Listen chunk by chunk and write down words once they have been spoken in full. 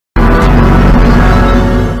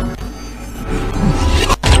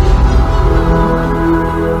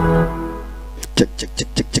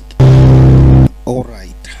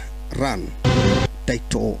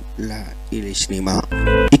title la ile sinema.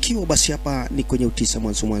 Ikiwa basi hapa ni kwenye utisa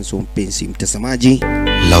mwanzo mpenzi mtazamaji.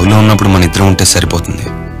 Love lo unnappudu mana iddaram unte saripotundi.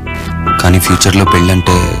 Kani future lo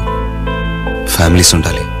pellante families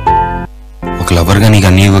undali. Oka lover ga neeku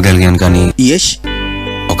anni ivvagalaganu kani yes.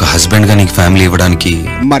 Oka husband ga neeku family ivvadaniki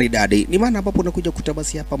maridadi. Ni maana ambapo unakuja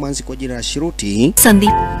kutabasi hapa manzi kwa jina la Shiruti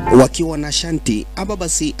Sandeep wakiwa na Shanti aba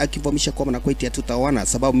basi akimfahamisha kwamba nakweti hatutaoana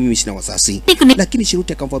sababu mimi sina wasasi. Lakini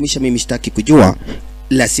Shiruti akamfahamisha mimi sitaki kujua,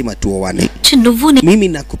 lazima tuoane. Mimi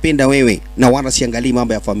nakupenda wewe na wala siangalii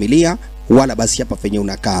mambo ya familia wala basi hapa penye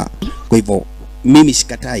unakaa. Kwa hivyo mimi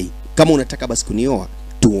sikatai, kama unataka basi kunioa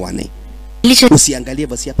tuoane. Usiangalie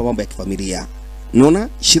basi hapa mambo ya kifamilia. Unaona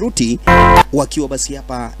Shiruti wakiwa basi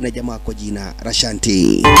hapa na jamaa kwa jina la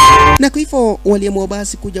Shanti. Na kwa hivyo waliamua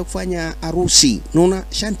basi kuja kufanya harusi. Unaona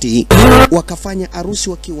Shanti wakafanya harusi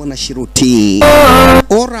wakiwa na Shiruti.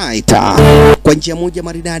 Alright. Kwa njia moja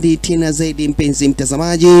maridadi tena zaidi mpenzi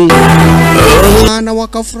mtazamaji. Na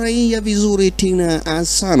wakafurahia vizuri tena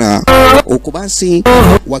sana. Huko basi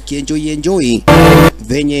wakienjoy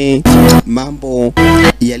venye mambo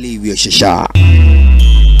yalivyoshesha.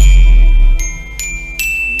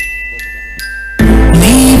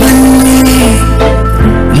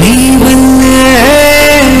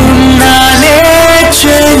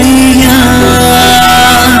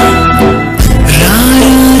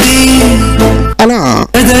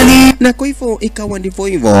 Na kwa hivyo ikawa ndivyo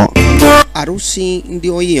hivyo. Harusi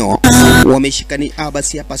ndio hiyo. Wameshikani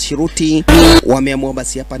basi hapa Shiruti wameamua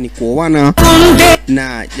basi hapa ni kuoana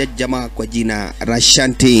na jamaa kwa jina la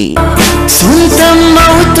Shanti.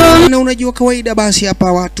 Na unajua kawaida basi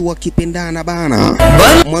hapa watu wakipendana bana.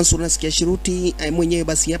 Mwanzo unasikia Shiruti mwenyewe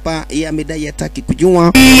basi hapa yeye amedai hataki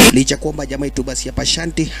kujua, licha kwamba jamaa yetu basi hapa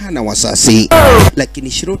Shanti hana wasasi.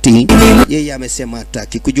 Lakini Shiruti yeye amesema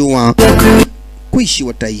hataki kujua. Kuishi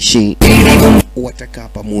wataishi, watakaa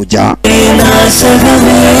pamoja.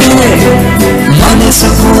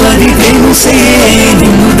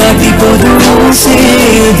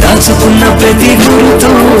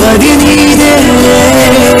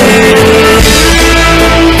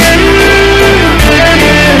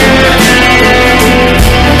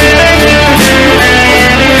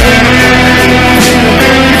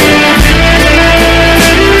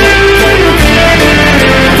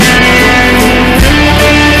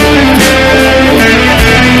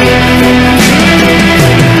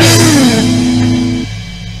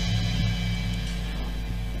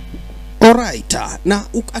 Alright, na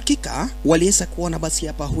hakika waliweza kuona basi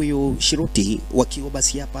hapa huyu Shiruti wakiwa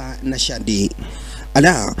basi hapa na Shanti.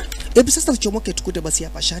 Ala, hebu sasa tuchomoke tukute basi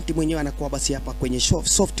hapa Shanti mwenyewe anakuwa basi hapa kwenye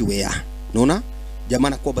software. Unaona? Jamaa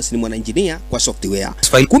anakuwa basi ni mwana engineer kwa software.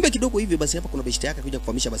 Kumbe kidogo hivi basi hapa kuna beshte yake kuja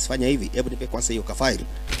kufahamisha basi fanya hivi. Hebu nipe kwanza hiyo file.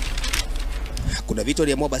 Kuna vitu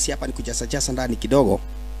aliamua basi hapa ni kujasa ndani kidogo.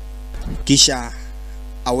 Kisha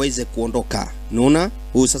aweze kuondoka. Unaona?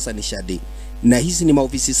 Huyu sasa ni Shadi. Na hizi ni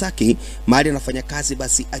maofisi zake mahali anafanya kazi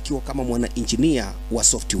basi akiwa kama mwana engineer wa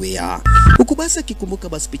software. Huku basi akikumbuka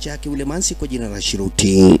basi picha yake ule mansi kwa jina la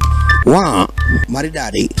Shiruti.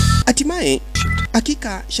 Maridadi. Hatimaye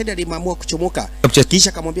hakika Shadi aliamua kuchomoka. Kisha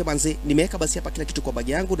akamwambia manze, nimeweka basi hapa kila kitu kwa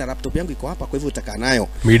bagi yangu na laptop yangu iko hapa, kwa hivyo utakaa nayo.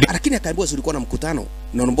 Lakini akaambiwa ulikuwa na mkutano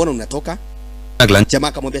na mbona unatoka? Jamaa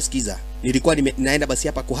akamwambia sikiza, nilikuwa naenda basi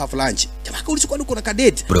hapa ku have lunch. Jamaa akauliza uko na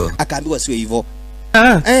kadate? Akaambiwa sio hivyo.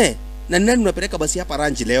 Na nani unapeleka basi hapa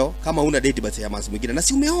ranch leo kama una date basi ya manzi mwingine, na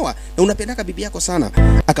si umeoa na unapendaka bibi yako sana?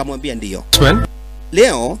 Akamwambia ndio.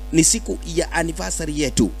 Leo ni siku ya anniversary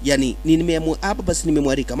yetu. Yani nimeamua hapa basi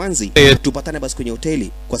nimemwalika manzi tupatane basi kwenye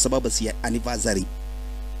hoteli kwa sababu basi ya anniversary.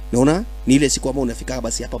 Naona ni ile siku ambayo unafika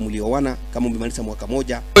basi hapa mlioana kama umemaliza mwaka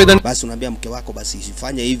moja, basi unaambia mke wako basi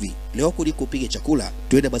usifanye hivi. Leo kuliko upige chakula,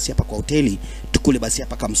 tuende basi hapa kwa hoteli tukule basi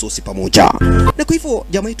hapa kama msosi pamoja. Na kwa hivyo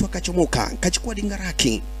jamaa yetu akachomoka, kachukua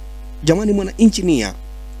dingaraki. Jamani mwana engineer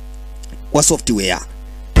wa software.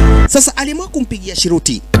 Sasa aliamua kumpigia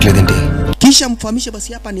Shiruti. Kisha mfahamisha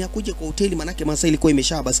basi hapa ni akuje kwa hoteli, manake masaa ilikuwa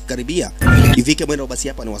imesha basi karibia. Ifike mwendo basi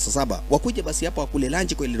hapa ni saa 7. Wakuje basi hapa wakule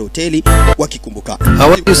lunch kwa ile hoteli wakikumbuka.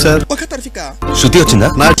 How are you sir? Wakati alifika, Shiruti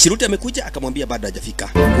వచ్చిందా? Shiruti amekuja akamwambia bado hajafika.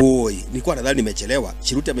 Oi, nilikuwa nadhani nimechelewa.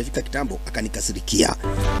 Shiruti amefika kitambo akanikasirikia.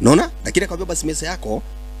 Unaona? Lakini akamwambia basi mesa yako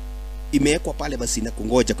imewekwa pale basi na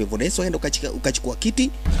kungoja, kwa hivyo unaweza enda ukachukua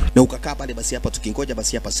kiti na ukakaa pale basi hapa tukingoja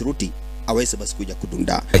basi hapa Shiruti aweze basi kuja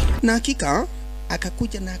kudunda. Na hakika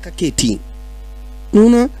akakuja na akaketi.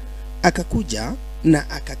 Unaona? Akakuja na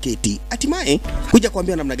akaketi. Hatimaye kuja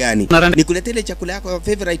kuambia namna gani nikuletee ile chakula yako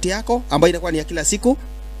favorite yako ambayo inakuwa ni ya kila siku.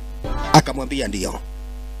 Akamwambia ndio.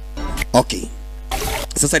 Okay.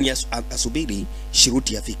 Sasa ni asubiri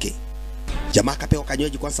Shiruti afike. Jamaa akapewa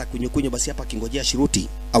kanywaji kwanza kunywa basi hapa akingojea Shiruti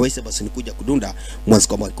aweze basi nikuja kudunda mwanzo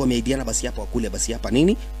kwa walikuwa wameidiana basi hapa wakule basi hapa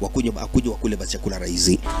nini wakunywa akuja wakule basi chakula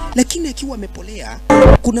rahisi, lakini akiwa amepolea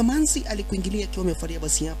kuna manzi alikuingilia akiwa amefaria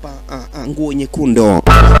basi hapa nguo nyekundu.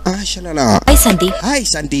 Shalala. Hi Sandy. Hi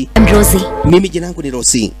Sandy. I'm Rosie. Mimi jina langu ni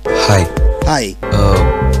Rosie. Hi. Hi.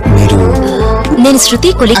 Miru. Nini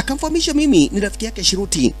Shruti kuli? Akamfahamisha mimi ni rafiki yake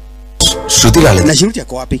Shiruti. Shruti raledu. Na Shiruti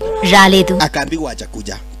yako wapi? Raledu. Akaambiwa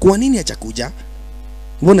hajakuja. Kwa nini hajakuja?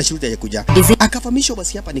 Mbona Shiruti hajakuja? Akafahamishwa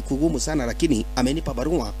basi hapa ni kugumu sana, lakini amenipa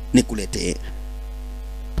barua nikuletee.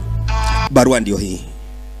 Barua ndio hii.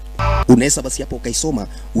 Unaweza basi hapa ukaisoma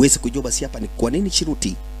uweze kujua basi hapa ni kwa nini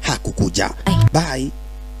Shiruti hakukuja. Bye.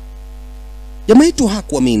 Jamaa yetu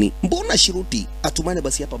hakuamini. Mbona Shiruti atumane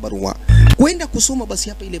basi hapa barua? Kwenda kusoma basi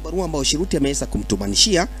hapa ile barua ambayo Shiruti ameweza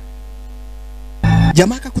kumtumanishia.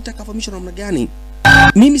 Jamaa akakutaka fahamishwa namna gani?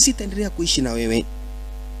 Mimi sitaendelea kuishi na wewe.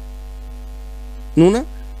 Nuna?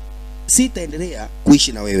 Sitaendelea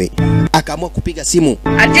kuishi na wewe. Akaamua kupiga simu.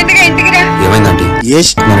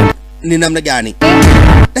 Yes. Ni namna gani?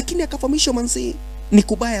 Lakini akafahamishwa manzi ni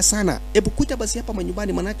kubaya sana. Hebu kuja basi hapa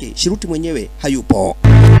manyumbani, manake Shiruti mwenyewe hayupo.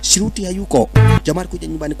 Shiruti hayuko. Jamaa kuja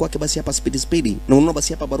nyumbani kwake basi hapa speedy. Na unaona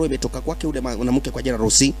basi hapa barua imetoka kwake ule mwanamke kwa jina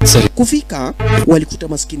Rosi. Kufika walikuta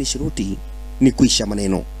maskini Shiruti ni kuisha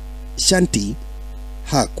maneno. Shanti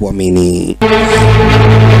hakuamini.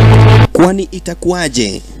 Kwani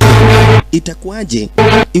itakuwaje? Itakuwaje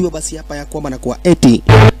iwe basi hapa ya kwamba na kwa eti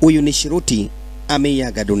huyu ni Shiruti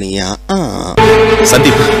ameiaga dunia.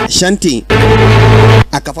 Sandeep. Shanti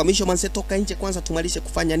akafahamishwa manze, toka nje kwanza tumalishe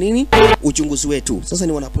kufanya nini uchunguzi wetu. Sasa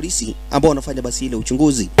ni wanapolisi ambao wanafanya basi ile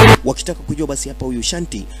uchunguzi wakitaka kujua basi hapa huyu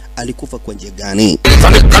Shanti alikufa kwa njia gani.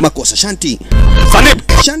 Makosa Shanti.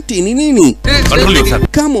 Shanti ni nini?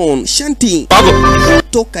 Come on Shanti.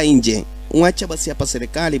 Toka nje. Mwacha basi hapa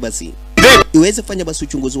serikali basi iweze kufanya basi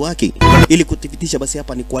uchunguzi wake ili kuthibitisha basi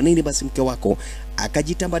hapa ni kwa nini basi mke wako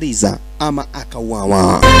akajitambariza ama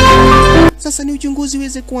akauawa. Sasa ni uchunguzi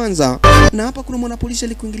uweze kwanza, na hapa kuna mwanapolisi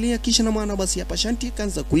alikuingilia kisha na mwana basi hapa Shanti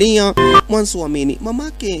kaanza kulia. Mwanzo amini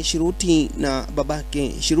mamake Shiruti na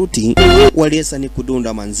babake Shiruti waliesa ni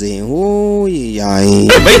kudunda manze.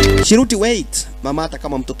 Yai. Shiruti wait. Mama, hata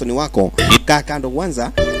kama mtoto ni wako kaa kando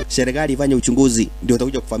kwanza, serikali ifanye uchunguzi ndio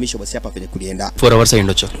utakuja kufahamishwa basi hapa venye kulienda. 4 hours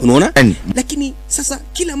aindocho. Unaona? Lakini sasa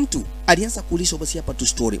kila mtu alianza kuulizwa basi hapa tu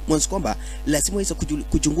story mwanzo kwamba lazima waweze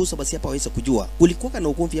kuchunguza basi hapa waweze kujua kulikuwa na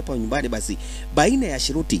ugomvi hapa nyumbani basi baina ya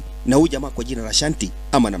Shiruti na huyu jamaa kwa jina la Shanti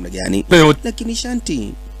ama namna gani. Lakini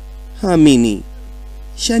Shanti haamini.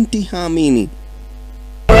 Shanti haamini.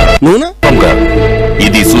 Unaona?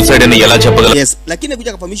 Idi suicide ni yala chapagala. Yes, lakini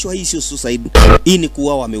kuja kufahamishwa hii sio suicide. Hii ni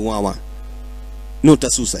kuuawa, ameuawa. Not a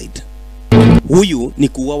suicide. Huyu ni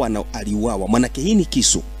kuuawa na aliuawa. Manake hii ni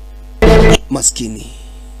kisu. Maskini.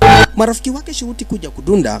 Marafiki wake Shiruti kuja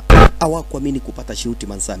kudunda hawakuamini kupata Shiruti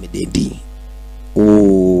mansa amededi.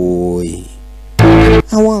 Oi.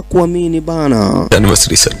 Hawakuamini bana.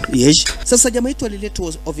 Anniversary sana. Yes. Sasa jamaa yetu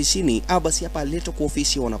aliletwa ofisini, au basi hapa aliletwa kwa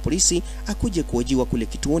ofisi ya wanapolisi akuje kuhojiwa kule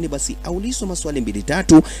kituoni, basi aulizwe maswali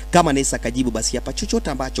 2-3 kama anaweza kajibu basi hapa chochote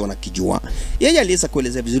ambacho anakijua. Yeye aliweza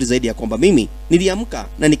kuelezea vizuri zaidi ya kwamba mimi niliamka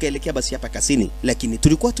na nikaelekea basi hapa kasini, lakini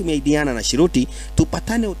tulikuwa tumeaidiana na Shiruti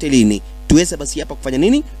tupatane hotelini tuweze basi hapa kufanya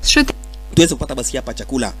nini? Tuweze kupata basi hapa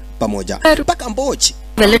chakula pamoja. Paka Mbochi.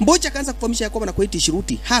 Mbochi akaanza kufahamisha kwamba na kuiti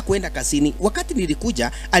Shiruti hakuenda kasini. Wakati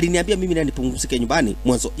nilikuja aliniambia mimi na nipumzike nyumbani.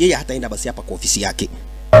 Mwanzo yeye hataenda basi hapa kwa ofisi yake.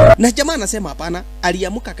 Na jamaa anasema hapana,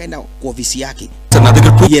 aliamuka kaenda kwa ofisi yake.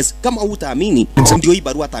 Yes, kama utaamini ndio hii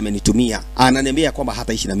barua hata amenitumia. Ananiambia kwamba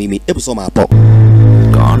hataishi na mimi. Hebu soma hapo.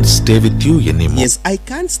 Can't stay with you anymore. Yes, I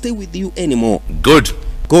can't stay with you anymore. Good.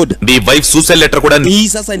 Good. The wife suicide letter kuda hii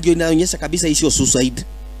sasa ndio inaonyesha kabisa hii sio suicide.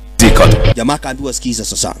 Jamaa kaambiwa sikiza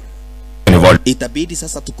sasa. Itabidi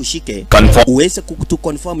sasa tukushike uweze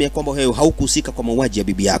kutukonfirm ya kwamba wewe haukuhusika kwa mauaji ya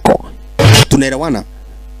bibi yako. Tunaelewana?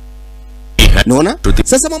 Unaona?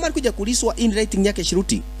 Sasa mama alikuja kuulizwa in writing yake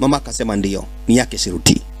Shiruti. Mama akasema ndio, ni yake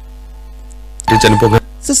Shiruti.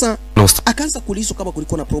 Sasa akaanza kuulizwa kama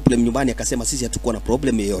kulikuwa na problem nyumbani, akasema sisi hatukuwa na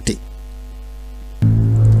problem yoyote.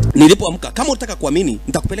 Nilipoamka, kama unataka kuamini,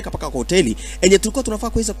 nitakupeleka paka kwa hoteli enye tulikuwa tunafaa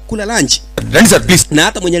kuweza kula lunch. Sir, please. Na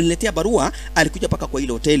hata mwenye aliniletea barua alikuja paka kwa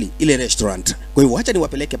ile hoteli, ile restaurant. Kwa hivyo acha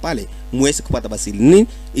niwapeleke pale muweze kupata basi nini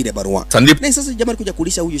ile barua. Sandeep. Na sasa jamaa alikuja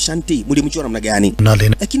kuuliza huyu Shanti, mlimjua namna gani?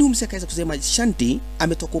 Lakini huyu msee akaweza kusema Shanti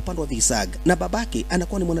ametoka upande wa Visag na babake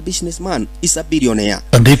anakuwa ni mwana businessman, is a billionaire.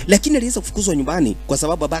 Lakini aliweza kufukuzwa nyumbani kwa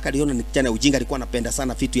sababu babake aliona ni kijana ujinga, alikuwa anapenda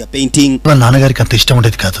sana vitu ya painting.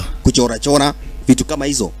 Kuchora chora vitu kama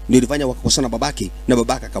hizo ndio ilifanya wakakosana babake na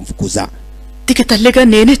babaka akamfukuza. తల్లిగా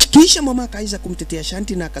నేనే Kisha mama akaweza kumtetea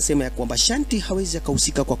Shanti na akasema ya kwamba Shanti hawezi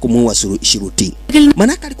akahusika kwa kumuua Shiruti.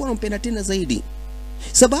 Manaka alikuwa anampenda tena zaidi.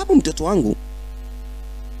 Sababu mtoto wangu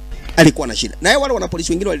alikuwa na shida. Naye wale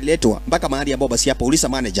wanapolisi wengine waliletwa mpaka mahali ambapo basi hapa ulisa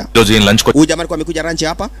manager. Huyu jamaa alikuwa amekuja lunch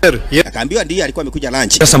hapa? Akaambiwa ndiye alikuwa amekuja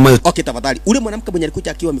lunch. Okay, tafadhali. Ule mwanamke mwenye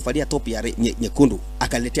alikuja akiwa amevalia top ya nyekundu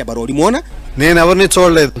akaletea barua. Ulimuona?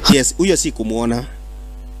 Yes, huyo si kumuona.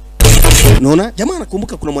 Unaona? Jamaa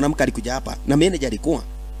anakumbuka kuna mwanamke alikuja hapa na manager alikuwa.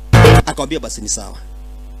 Akamwambia basi ni sawa.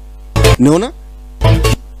 Unaona?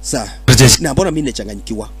 Sawa. Na mbona mimi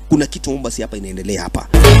nimechanganyikiwa? Kuna kitu basi hapa inaendelea hapa.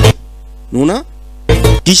 Unaona?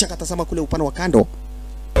 Kisha katazama kule upande wa kando.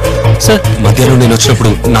 Sir, madiano neno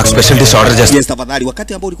chapuru na special dish order just. Yes, tafadhali.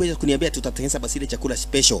 Wakati ambao ulikuja kuniambia tutatengeneza basi ile chakula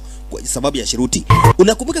special kwa sababu ya Shiruti.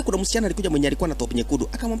 Unakumbuka kuna msichana alikuja mwenye alikuwa na top nyekundu.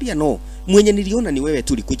 Akamwambia no, mwenye niliona ni wewe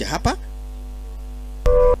tu ulikuja hapa.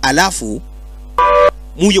 Alafu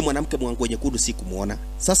huyo mwanamke mwangu nyekundu sikumuona.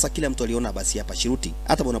 Sasa kila mtu aliona basi hapa Shiruti.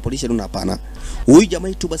 Hata bwana polisi aliona hapana. Huyu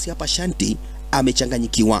jamaa tu basi hapa Shanti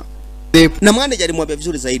amechanganyikiwa. Na manager alimwambia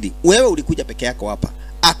vizuri zaidi, wewe ulikuja peke yako hapa.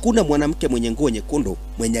 Hakuna mwanamke mwenye nguo nyekundu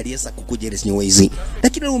mwenye aliweza kukuja ile hizi.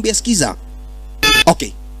 Lakini alimwambia sikiza.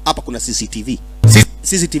 Okay, hapa kuna CCTV.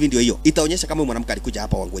 CCTV ndio hiyo. Itaonyesha kama mwanamke alikuja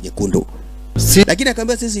hapa wangu nyekundu. Lakini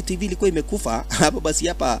akamwambia CCTV ilikuwa imekufa hapa basi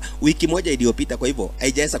hapa wiki moja iliyopita, kwa hivyo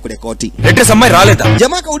haijaweza kurekodi.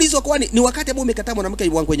 Jamaa kaulizwa kwani ni wakati ambao umekataa mwanamke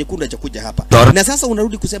wangu nyekundu achakuja hapa. Na sasa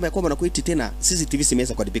unarudi kusema ya kwamba nakuiti tena CCTV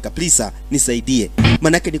simeweza kuharibika. Please nisaidie.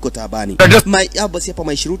 Manake niko taabani. Basi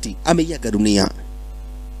hapa Shiruti ameiaga dunia.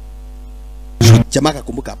 Jamaa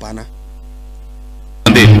kakumbuka hapana.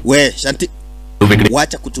 We Shanti,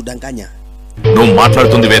 wacha kutudanganya.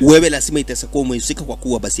 Wewe lazima itakuwa umehusika kwa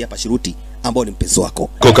kuwa basi hapa Shiruti ambao ni mpenzi wako.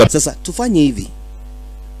 Sasa tufanye hivi.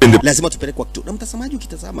 Lazima tupeleke kwa kitu. Na mtazamaji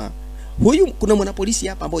ukitazama, huyu kuna mwanapolisi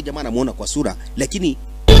hapa ambao jamaa anamuona kwa sura, lakini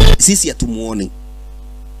sisi hatumuoni.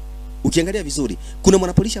 Ukiangalia vizuri, kuna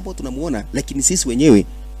mwanapolisi ambao tunamuona lakini sisi wenyewe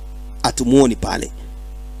hatumuoni pale.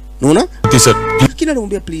 Unaona? Lakini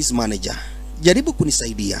alimwambia please manager, jaribu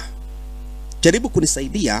kunisaidia. Jaribu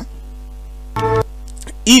kunisaidia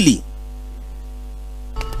ili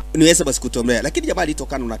niweze basi kutomlea. Lakini jamaa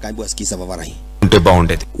alitokana na kaambiwa sikiza Vavarai.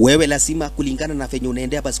 Wewe lazima kulingana na venye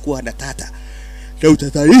unaendea basi kuwa na tata. Na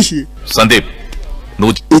utataishi. Sandeep.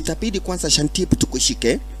 Itabidi kwanza Shantip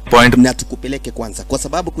tukushike na tukupeleke kwanza. Kwa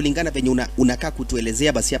sababu kulingana venye unakaa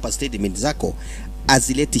kutuelezea basi hapa statement zako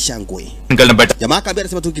azileti shangwe. Jamaa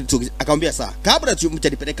akamwambia anasema akamwambia saa kabla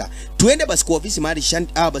tumtanipeleka tuende basi kwa ofisi mahali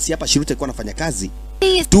basi hapa Shiruti alikuwa anafanya kazi.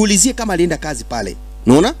 Tuulizie kama alienda kazi pale.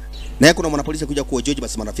 Unaona? Na yeye kuna mwanapolisi kuja kuwa George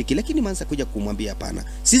basi marafiki, lakini manza kuja kumwambia hapana.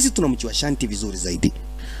 Sisi tunamjua Shanti vizuri zaidi.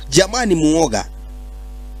 Jamaa ni muoga.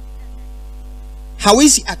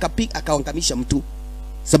 Hawezi akaangamisha mtu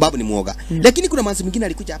sababu ni muoga. Lakini kuna manzi mwingine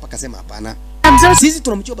alikuja hapa akasema hapana. Sisi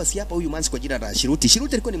tunamjua basi hapa huyu manzi kwa jina la Shiruti.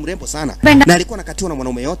 Shiruti alikuwa ni mrembo sana na alikuwa anakatiwa na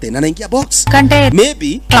mwanaume yote na anaingia box.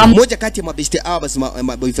 Maybe mmoja kati ya mabeste basi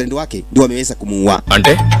boyfriend wake ndio ameweza kumuua.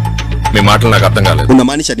 Ante mimi matala నాకు అర్థం కాలేదు.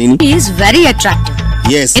 Unamaanisha nini? He is very attractive.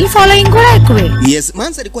 Yes. In following కూడా ఎక్కువే. Yes,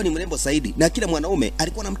 manzi alikuwa ni mrembo zaidi na kila mwanaume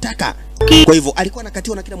alikuwa anamtaka. Kwa hivyo alikuwa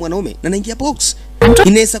anakatiwa na kila mwanaume na anaingia box.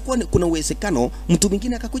 Inaweza kuwa kuna uwezekano mtu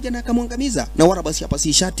mwingine akakuja na akamwangamiza na wala basi hapa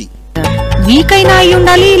si Shati. Week అయినా అయి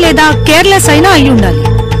ఉండాలి లేదా కేర్లెస్ అయినా అయి ఉండాలి.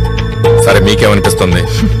 సరే మీకేమనిపిస్తుంది?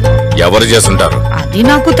 ఎవరు చేస్తుంటారు? అది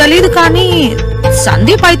నాకు తెలియదు కానీ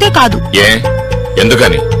సందీప్ అయితే కాదు. ఏ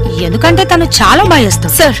ఎందుకని? ఎందుకంటే తను చాలా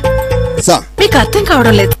భయస్తాడు. సార్ మీకు అర్థం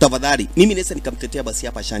కావడం లేదు. Tafadhali mimi naweza nikamtetea basi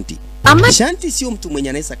hapa Shanti. Shanti sio mtu mwenye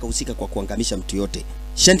anaweza kuhusika kwa kuangamisha mtu yote.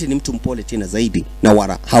 Shanti ni mtu mpole tena zaidi na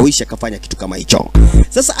wala hawishi akafanya kitu kama hicho.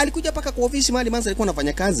 Sasa alikuja paka kwa ofisi mahali Mansa alikuwa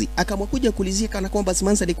anafanya kazi, akamwakuja kulizia kana kwamba basi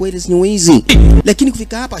Mansa alikuwa ile sinyuizi. Lakini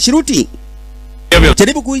kufika hapa Shiruti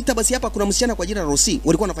jaribu kuita basi hapa kuna msichana kwa jina Rosi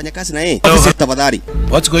walikuwa wanafanya kazi na yeye. Tafadhali.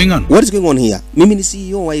 What's going on? What is going on here? Mimi ni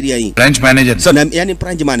CEO wa area hii. Branch manager. Yani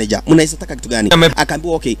branch manager. Mnaweza taka kitu gani?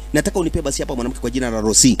 Akaambiwa okay, nataka unipe basi hapa mwanamke kwa jina la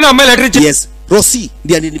Rosi. Yes, Rosi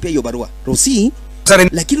ndiye alinipa hiyo barua. Rosi?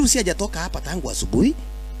 Lakini Rosi hajatoka hapa tangu asubuhi.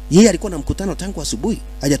 Yeye alikuwa na mkutano tangu asubuhi,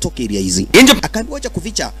 hajatoka area hizi. Akaambiwa acha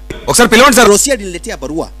kuficha. Rosi aliniletea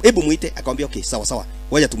barua. Hebu muite. Akamwambia okay, sawa sawa.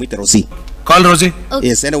 Wacha tumuite Rosi. Call Rosi. Okay.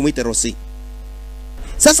 Yes, enda muite Rosi.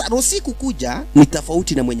 Sasa Rosi kukuja ni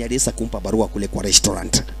tofauti na mwenye aliyesa kumpa barua kule kwa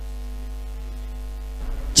restaurant.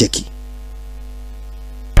 Cheki.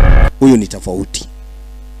 Huyu ni tofauti.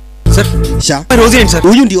 Sir, Sha. Rosi sir.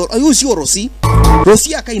 Huyu sio Rosi.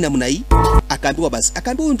 Rosi akai namna hii. Akaambiwa basi.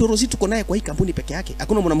 Akaambiwa huyu ndio Rosi tuko naye kwa hii kampuni peke yake.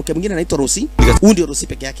 Hakuna mwanamke mwingine anaitwa Rosi. Huyu ndio Rosi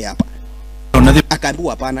peke yake hapa.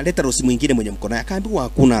 Akaambiwa hapana, leta Rosi mwingine mwenye mko naye. Akaambiwa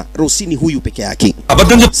hakuna, Rosi ni huyu peke yake.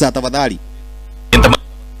 Sasa tafadhali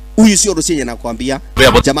Huyu sio Rusi nakwambia.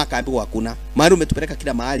 Jamaa kaambiwa hakuna. Maana umetupeleka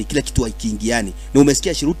kila mahali, kila kitu hakiingiani. Na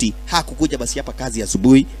umesikia Shiruti hakukuja basi hapa kazi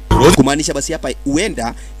asubuhi. Kumaanisha basi hapa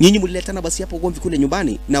uenda nyinyi mliletana basi hapa ugomvi kule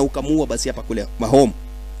nyumbani na ukamuua basi hapa kule mahome.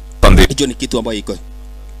 Hicho ni kitu ambayo iko.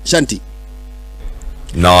 Shanti.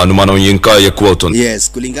 Na anumano yinka yakuwa uton.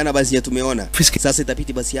 Yes, kulingana basi ya tumeona. Sasa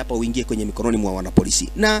itabidi basi hapa uingie kwenye mikononi mwa wanapolisi.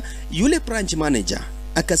 Na yule branch manager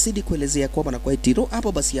akasidi kuelezea kwamba na kwa itiro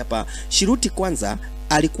hapo basi hapa Shiruti kwanza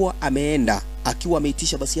alikuwa ameenda akiwa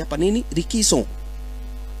ameitisha basi hapa nini rikiso,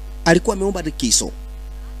 alikuwa ameomba rikiso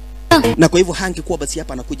na kwa hivyo hangekuwa basi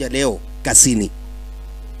hapa anakuja leo kasini,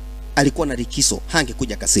 alikuwa na rikiso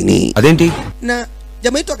hangekuja kasini adenti. Na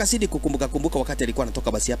jamaa yetu akasidi kukumbuka wakati alikuwa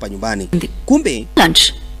anatoka basi hapa nyumbani, kumbe lunch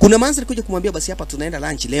kuna manzi alikuja kumwambia basi hapa tunaenda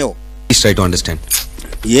lunch leo. Please try to understand.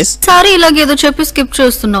 Yes, sorry ఇలాగేదో చెప్పి స్కిప్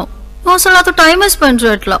చేస్తున్నావు, అసలు నాతో time spend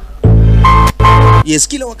చేయట్లా. Yes,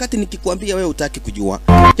 kila wakati nikikwambia wewe utaki kujua.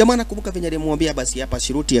 Jamaa nakumbuka venye alimwambia basi hapa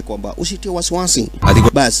Shiruti ya kwamba usitie wasiwasi.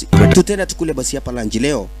 Basi tutenda tukule basi hapa lunch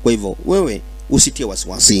leo. Kwa hivyo wewe usitie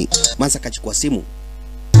wasiwasi. Mansa akachukua simu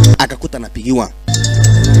akakuta napigiwa.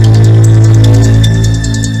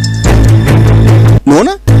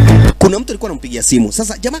 Unaona? Kuna mtu alikuwa anampigia simu.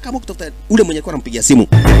 Sasa jamaa kama kutafuta ule mwenye alikuwa anampigia simu.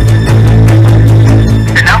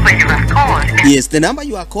 Yes, the number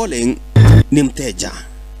you are calling ni mteja.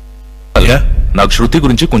 నాకు శృతి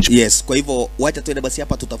గురించి కొంచెం. Yes, kwa hivyo wacha tuende basi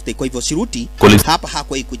hapa tutafute. Kwa hivyo Shiruti hapa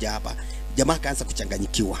hakuwahi kuja hapa. Jamaa akaanza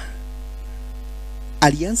kuchanganyikiwa.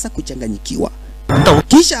 Alianza kuchanganyikiwa.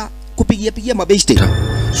 Kisha kupigia mabeshte.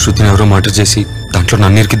 శృతిని ఎవరో మర్డర్ చేసి దాంట్లో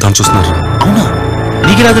నన్నీరికి దాని చూస్తున్నారు. అవునా,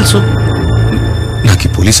 నీకెలా తెలుసు? నాకు ఈ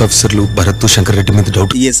పోలీస్ ఆఫీసర్లు భరత్ శంకర్ రెడ్డి మీద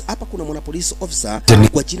doubt. Yes, hapa kuna mwana police officer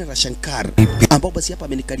kwa jina la Shankar ambao basi hapa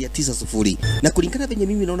amenikalia 9-0. Na kulingana venye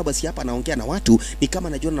mimi naona basi hapa anaongea na watu ni kama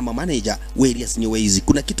anajiona na manager wa Elias Nyewezi.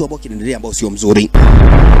 Kuna kitu ambao kinaendelea ambao sio mzuri.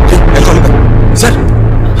 Sir,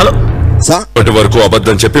 hello Sa ఇప్పటి వరకు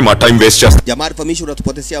అబద్ధం చెప్పి మా time waste చేస్తా. jamaa information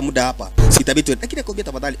unatupotezea muda hapa. Itabidi lakini nakwambia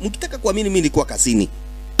tafadhali mkitaka kuamini mimi nilikuwa kazini,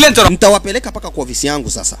 mtawapeleka paka kwa ofisi yangu.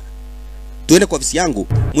 Sasa tuende kwa ofisi yangu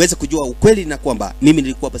muweze kujua ukweli na kwamba mimi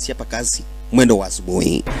nilikuwa basi hapa kazi mwendo wa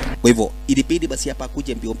asubuhi. Kwa hivyo ilibidi basi hapa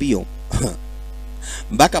kuje mbio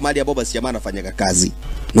mpaka mahali ambapo basi jamaa anafanya kazi.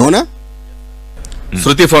 Unaona?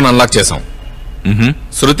 శృతి phone unlock చేసాం.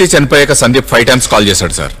 శృతి చనిపోయాక సందీప్ 5 times call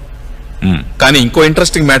చేశాడు సార్. కానీ ఇంకో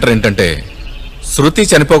interesting matter ఏంటంటే శృతి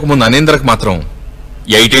చనిపోకముందు అనేంద్రకు మాత్రం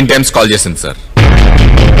 18 times call చేసింది sir.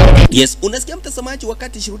 Yes, unasikia mtazamaji,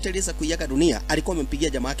 wakati Shiruti aliweza kuiaga dunia alikuwa amempigia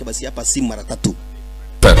jamaa yake basi hapa simu mara 3.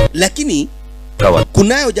 Sir Lakini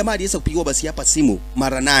kunayo jamaa aliweza kupigiwa basi hapa simu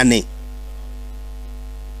mara 8.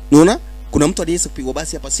 Unaona? Kuna mtu aliweza kupigwa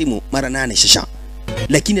basi hapa simu mara 8 shasha.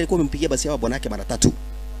 Lakini alikuwa amempigia basi hapa bwana yake mara 3.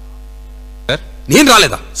 నేను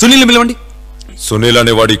రాలేదా? సునీల్ని పిలవండి. సునీల్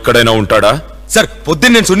అనేవాడు ఇక్కడైనా ఉంటాడా? సార్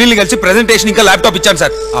పొద్దున్న నేను సునీల్ని కలిసి ప్రెజెంటేషన్ ఇంకా ల్యాప్టాప్ ఇచ్చాను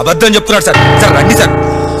సార్. అబద్ధం చెప్తున్నాడు సార్. సార్ రండి sir.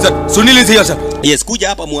 Sir Sunil is here sir. Yes, kuja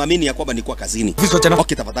hapa muamini ya kwamba nilikuwa kazini.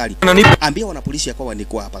 Okay, tafadhali. Ambia wana polisi ya kwamba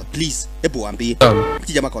nilikuwa hapa. Please, hebu waambie.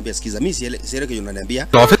 Jamaa akamwambia sikiza, mimi sieleke unaniambia.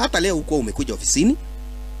 Hata leo uko umekuja ofisini?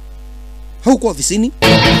 Hauko ofisini?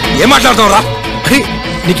 ఏం మాట్లాడుతున్నావురా? అరే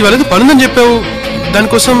నీకు వాళ్ళకి పనుందని చెప్పావు,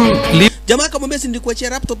 దానికోసం leave. Jamaa akamwambia si nilikuachia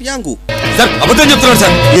laptop yangu. Sir అబద్ధం చెప్తున్నాడు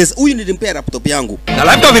sir. Yes, huyu nilimpea laptop yangu. నా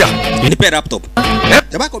ల్యాప్టాప్ ఇరా. Nilipea laptop.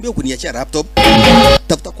 Jamaa akamwambia kuniachia laptop.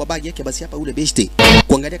 Tafuta kwa bagi yake basi hapa ule besti.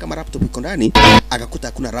 Kuangalia kama laptop iko ndani, akakuta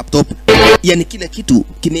hakuna laptop. Yaani kila kitu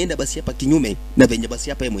kimeenda basi hapa kinyume na venye basi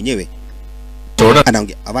hapa yeye mwenyewe.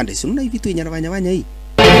 Anaongea, "Avande, si unaona hivi vitu yenye hii?"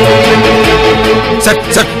 Sir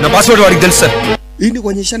sir నా పాస్వర్డ్ వాడికి తెలుసు sir. Hii ni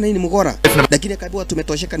kuonyeshana hii ni mgora. Lakini akaambiwa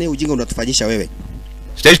tumetosheka na ujinga unatufanyisha wewe.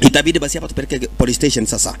 Itabidi basi hapa tupeleke police station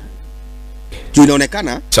sasa. Juu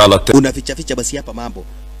inaonekana unaficha basi hapa mambo.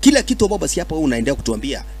 Kila kitu ambao basi hapa wewe unaendelea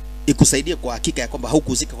kutuambia ikusaidie kwa hakika ya kwamba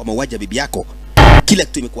haukuhusika kwa mauaji ya bibi yako. Kila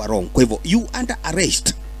kitu imekuwa wrong. Kwa hivyo you under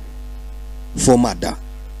arrest for murder.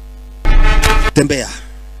 Tembea.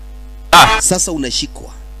 Sasa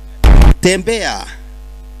unashikwa. Tembea.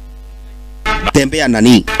 Tembea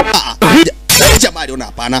nani? Jamaa aliona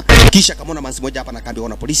hapana. Kisha kamaona manzi moja hapa na kambi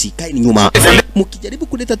wana polisi, kaeni nyuma. Mkijaribu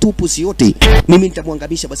kuleta tu upusi yote, mimi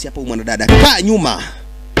nitamwangamisha basi hapa mwanadada. Kaa nyuma.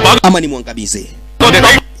 Ama nimwangamize.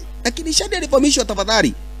 Lakini Shadi alifahimishwa,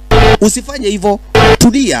 tafadhali usifanye hivyo.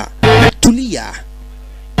 Tulia. Tulia.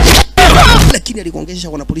 Lakini alikuongesha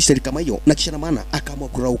wana polisi kama hiyo na kisha na maana akaamua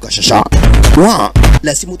kurauka shasha.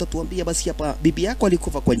 Lazima utatuambia basi hapa bibi yako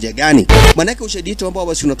alikufa kwa njia gani? Maana yake ushahidi wetu ambao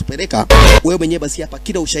basi unatupeleka wewe mwenyewe basi hapa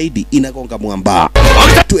kila ushahidi inagonga mwamba.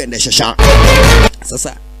 Tuende shasha.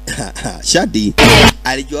 Sasa Shadi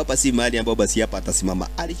alijua hapa si mahali ambapo basi hapa atasimama.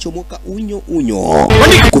 Alichomoka unyo.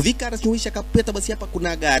 Kuvika anashuhisha kapeta basi hapa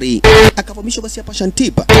kuna gari. Akafahamisha basi hapa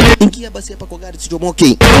Shantipa. Ingia basi hapa kwa gari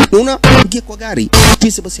sichomoki. Unaona? Ingia kwa gari.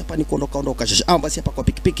 Tuweze basi hapa ni kuondoka shasha. Basi hapa kwa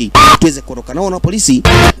pikipiki. Tuweze kuondoka nao na polisi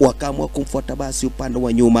wakaamua kumfuata basi upande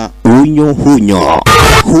wa nyuma.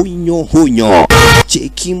 Hunyo.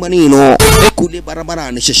 Cheki manino kule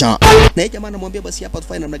barabarani shasha. Na jamaa anamwambia basi hapa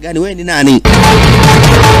tufanye namna gani? Wewe ni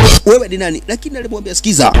nani? Lakini alimwambia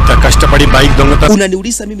sikiza. Kashitapadi bike donga.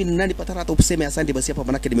 Unaniuliza mimi ni nani patara hata useme asante basi hapa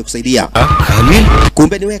manake nimekusaidia. Kali?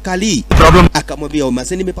 Kumbe ni wewe Kali. Problem. Akamwambia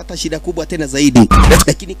umase nimepata shida kubwa tena zaidi.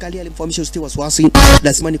 Lakini Kali alimfahamisha usiti wasiwasi.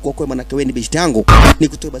 Lazima nikuokoe manake wewe ni beshte yangu.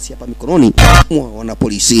 Nikutoe basi hapa mikononi mwa wana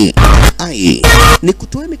polisi.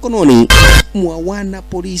 Nikutoe mikononi mwa wana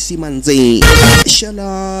polisi manze.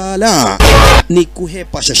 Shalala.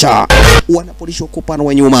 Nikuhepa shasha. Wana polisi wako upande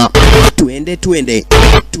wa nyuma. Tuende.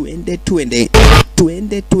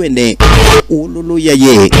 Ululu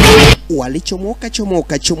yaye. Walichomoka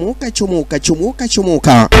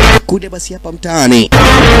kude basi hapa mtaani.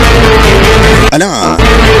 Ala.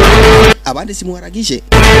 Abande simuharagishe.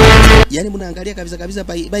 Yani mnaangalia kabisa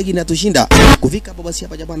bike inatushinda. Kufika hapo basi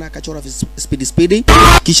hapa jamaa akachora speed.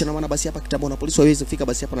 Kisha na maana basi hapa kitambo na polisi waweze kufika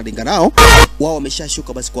basi hapa na dinga nao. Wao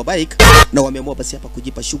wameshashuka basi kwa bike na wameamua basi hapa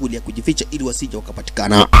kujipa shughuli ya kujificha ili wasije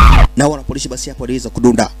wakapatikana. Na wana polisi basi hapa waliweza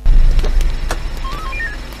kudunda.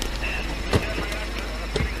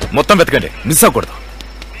 మొత్తం వెతకండి మిస్ అవ్వకూడదు.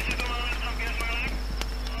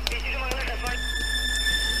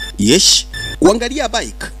 Yes, kuangalia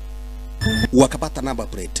bike wakapata number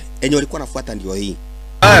plate. Enye walikuwa nafuata ndio hii.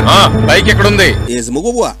 Bike eక్కడ ఉంది? Yes,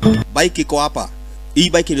 mugubwa. Bike iko hapa. Hii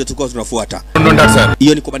bike ndio tulikuwa tunafuata.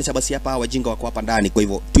 Hiyo ni kumaanisha basi hapa wajinga wako hapa ndani. Kwa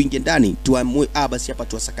hivyo tuingie ndani tuamue basi hapa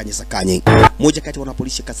tuwasakanye. Moja kati wana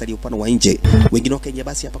polisi kasali upande wa nje. Wengine wakaingia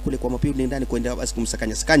basi hapa kule kwa mapiu ndani kuendelea basi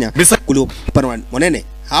kumsakanya. Kule upande wa Monene.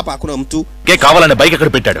 Hapa hakuna mtu. Ke kavalane bike ఎక్కడ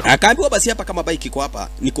పెట్టాడు? Akaambiwa basi hapa kama bike iko hapa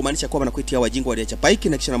ni kumaanisha kwamba nakuitia wajinga waliacha bike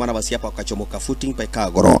na kisha na maana basi hapa wakachomoka footing pa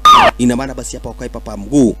Kagoro. Ina maana basi hapa wakaipa pa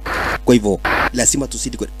mguu. Kwa hivyo lazima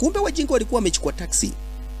tusidi kwa. Kumbe wajinga walikuwa wamechukua taxi.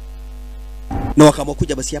 Na wakaamua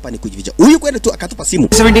kuja basi hapa ni kujificha. Huyu kwenda tu akatupa simu.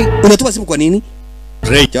 Unatupa simu kwa nini?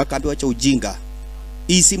 Akaambiwa acha ujinga.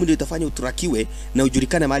 Hii simu ndio itafanya uturakiwe na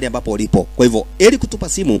ujulikane mahali ambapo ulipo. Kwa hivyo ili kutupa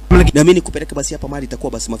simu na mimi nikupeleke basi hapa mahali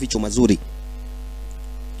itakuwa basi maficho mazuri.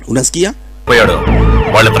 Unasikia?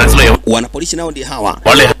 Wana polisi nao ndio hawa.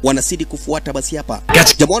 Wanasidi kufuata basi hapa.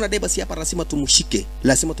 Jamaa wana dai basi hapa lazima tumshike.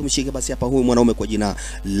 Lazima tumshike basi hapa huyu mwanaume kwa jina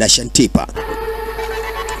la Shantipa.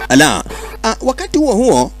 Ala, wakati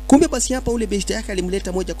huo kumbe basi hapa ule beshte yake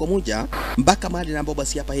alimleta moja kwa moja mpaka mahali ambapo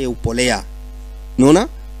basi hapa yeye upolea. Unaona?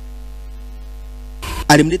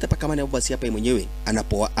 Alimleta paka mahali ambapo basi hapa yeye mwenyewe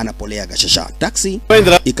anapolea gashasha. Taxi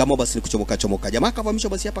ikaamua basi ni kuchomoka. Jamaa akavamisha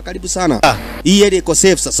basi hapa karibu sana. Hii area iko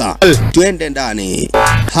safe sasa. Tuende ndani.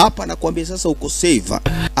 Hapa nakwambia sasa uko safe.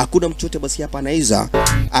 Hakuna mchote basi hapa anaweza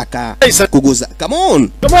akakuguza. Come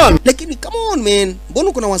on. Lakini come on man.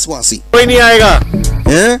 Mbona kuna wasiwasi?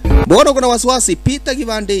 Mbona kuna wasiwasi? Pita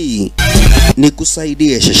kivande hii.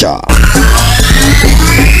 Nikusaidie shasha.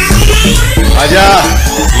 आजा,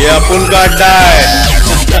 ये अपन का अड्डा है।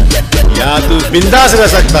 यहाँ तू बिंदास रह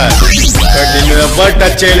सकता है। बट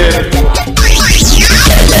अच्छे ले।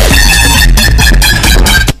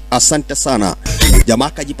 Asante sana. Jamaa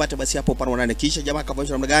akajipata basi hapo upande wa nane. Kisha jamaa akafanya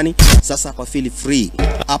namna gani? Sasa hapa feel free.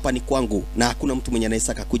 Hapa ni kwangu na hakuna mtu mwenye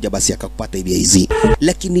anaweza kuja basi akakupata hivi hizi.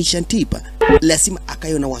 Lakini Shantipa lazima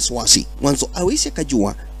akayo na wasiwasi. Mwanzo awezi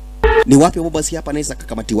akajua ni wapi ambapo basi hapa anaweza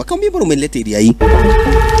kukamatiwa. Kama mbona umeleta idea hii?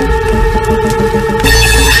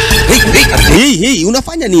 Hey,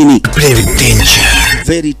 unafanya nini?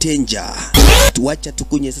 Very danger. Tuacha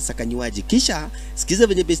tukunye sasa kanywaji. Kisha sikiza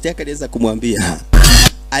venye best yake anaweza kumwambia.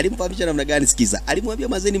 Alimfahamisha namna gani? Sikiza. Alimwambia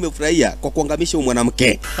mazeni nimefurahia kwa kuangamisha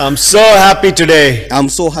mwanamke. I'm so happy today.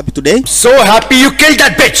 So happy you killed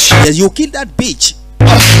that bitch. Yes, you killed that bitch.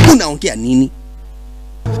 Unaongea nini?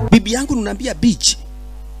 Bibi yangu unaniambia bitch.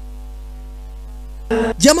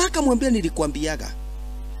 Jamaa akamwambia nilikwambiaga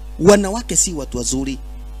wanawake si watu wazuri.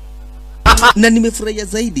 Na nimefurahia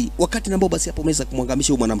zaidi wakati ambao basi hapo umeweza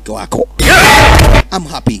kumwangamisha mwanamke wako. I'm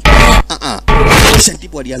happy.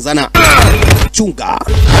 Shantipa walianzana. Chunga.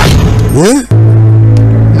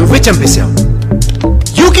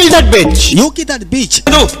 You killed that bitch.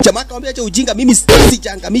 No. Jamaa akamwambia acha ujinga, mimi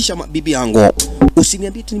sijaangamisha bibi yangu.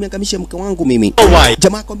 Usiniambie tu nimeangamisha mke wangu mimi.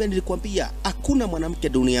 Jamaa akamwambia nilikwambia hakuna mwanamke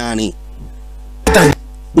duniani.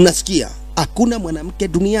 Unasikia? Hakuna mwanamke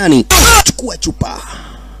duniani. Chukua chupa.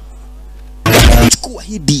 Chukua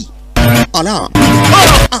hidi. Ala.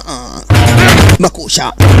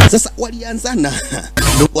 makosha. Sasa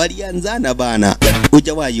walianzana bana,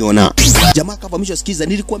 hujawaiona jamaa kavamishwa. Sikiza,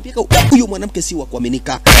 nilikuambia huyo mwanamke si wa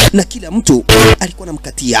kuaminika na kila mtu alikuwa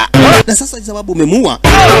anamkatia, na sasa sababu umemua,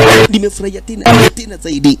 nimefurahia tena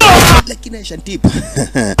zaidi. Lakini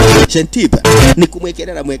Shantip ni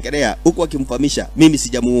kumwekelea huko akimfahamisha, mimi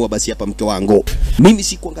sijamuua basi hapa mke wangu, mimi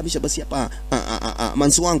si kuangamisha basi hapa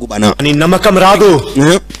mansu wangu bana. Ni namakam radu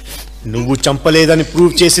నువ్వు చంపలేదని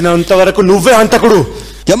ప్రూవ్ చేసినంత వరకు నువ్వే హంతకుడు.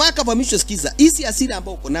 Jamaa kavamishwa. Sikiza, hizi hasira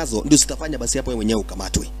ambao uko nazo ndio zitafanya basi hapo wewe mwenyewe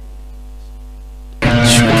ukamatwe.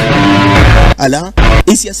 Ala,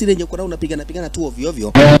 hizi hasira yenye uko nayo unapigana tu ovyo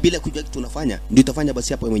ovyo bila kujua kitu unafanya, ndio itafanya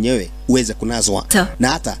basi hapo wewe mwenyewe uweze kunazwa. Na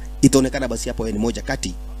hata itaonekana basi hapo wewe ni moja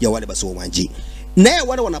kati ya wale basi wa Wanji. Naye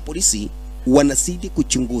wale wana polisi wanazidi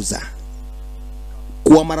kuchunguza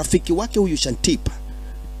kwa marafiki wake huyu Shantip,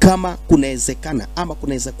 kama kunawezekana ama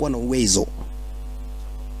kunaweza kuwa na uwezo,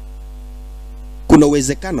 kuna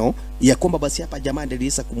uwezekano ya kwamba basi hapa jamaa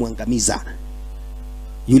ndiye kumwangamiza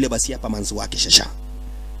yule basi hapa manzi wake Shasha.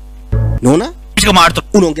 Naona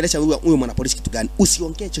unaongelesha huyo mwana polisi kitu gani?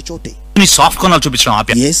 Usiongee chochote. Ni soft corner చూపించడం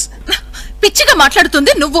ఆపే. Yes. పిచ్చిగా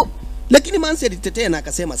మాట్లాడుతుంది నువ్వు. Lakini manzi alitetea na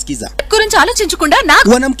akasema, sikiza, గురించి ఆలోచించకుండా నాకు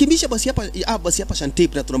wanamkimbisha basi hapa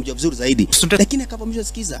Shantip na tunamjua vizuri zaidi. Lakini akavamishwa.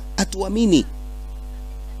 Sikiza, atuamini,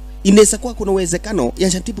 inaweza kuwa kuna uwezekano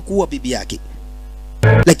ya Shantip kuua bibi yake.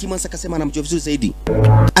 Lakini manzi akasema anamjua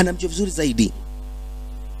vizuri zaidi.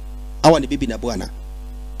 Hawa ni bibi na bwana.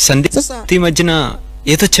 Sandeep ఈ మధ్యన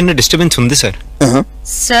ఏదో చిన్న డిస్టర్బెన్స్ ఉంది sir.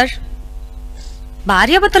 Sir,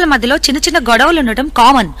 భార్యాభర్తల మధ్యలో చిన్న గొడవలు ఉండడం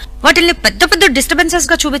కామన్. వాటిని పెద్ద డిస్టర్బెన్సెస్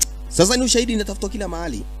గా చూపించ. Sasa ni ushahidi inatafuta kila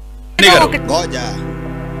mahali. Ngoja.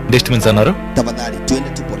 Disturbance అన్నారు. Tafadhali tuende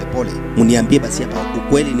tu pole. Muniambie basi hapa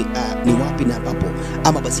ukweli ni wapi na ambapo,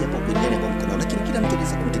 ama basi hapa ukweli gani ambao mko nao. Lakini kila mtu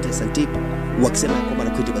anaweza kumtetea Shantip wakisema kwamba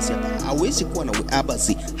anakuita basi hapa hawezi kuwa na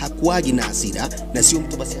basi hakuagi na hasira na sio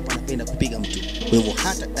mtu basi hapa anapenda kupiga mtu. Kwa hivyo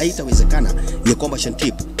hata haitawezekana ya kwamba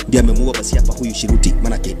Shantip ndiye amemuua basi hapa huyu Shiruti,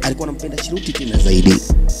 manake alikuwa anampenda Shiruti tena zaidi.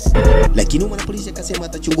 Lakini mwana polisi akasema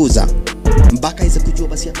atachunguza mpaka aweze kujua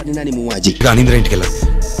basi hapa ni nani muuaji. గానింద్ర ఇంటికి వెళ్ళాలి,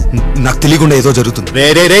 నాకు తెలియకుండా ఏదో జరుగుతుంది.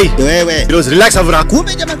 Wewe ఈరోజు రిలాక్స్ అవ్వరా.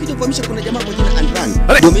 Kumbe jamaa kija kufahamisha kuna jamaa kwa jina Andran.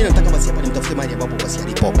 Ndio mimi nataka basi hapa nimtafute mahali ambapo basi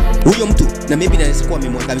alipo huyo mtu, na maybe anaweza kuwa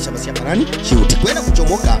amemwangamisha basi hapa nani Shiruti. Kwenda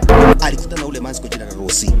kuchomoka alikutana na ule manzi kwa jina la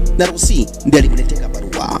Rosi, na Rosi ndiye alimletea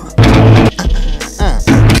barua.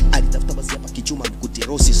 Alitafuta basi hapa kichuma mkuti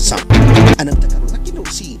Rosi. Sasa anamtaka Rosi, lakini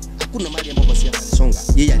Rosi hakuna mahali ambapo basi hapa alisonga.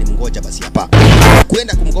 Yeye alimngoja basi hapa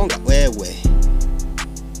kwenda kumgonga. Wewe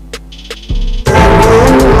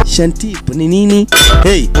Shantip ni nini?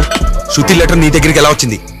 Hey, శృతి లెటర్ నీ దగ్గరికి ఎలా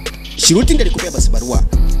వచ్చింది? Shiruti ndiye alikupea basi barua.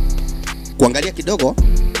 Kuangalia kidogo,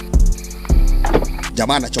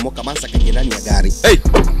 jamaa anachomoka mansa kaingia ndani ya gari.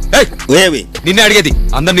 Wewe నిన్నే అడిగేది,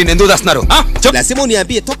 అందరు నిన్ను ఎందుకు దాస్తున్నారు? lazima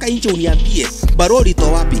uniambie, toka nje uniambie barua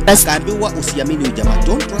ilitoa wapi. Akaambiwa usiamini huyu jamaa,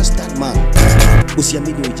 don't trust that man.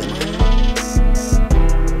 Usiamini huyu jamaa.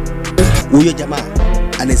 Huyo jamaa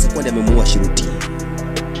anaweza kuwa ndiye amemuua Shiruti.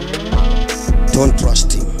 Don't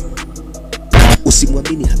trust him.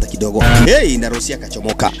 Usimwamini hata kidogo. Hey, na Rosi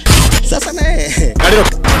akachomoka. Sasa naye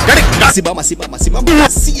simama.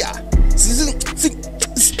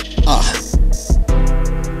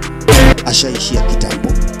 Ashaishia kitambo.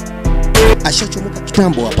 Ashachomoka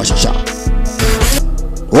kitambo hapa Shasha.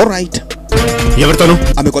 Alright. ఎవరితోను?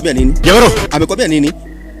 Amekwambia nini? Amekwambia nini?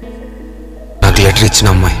 నాకు లెటర్ ఇచ్చిన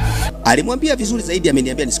అమ్మాయి. Alimwambia vizuri zaidi,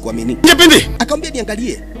 ameniambia nisikuamini. Akamwambia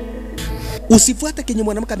niangalie. Usifuate kenye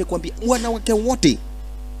mwanamke amekwambia. Wanawake wote,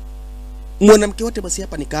 mwanamke wote basi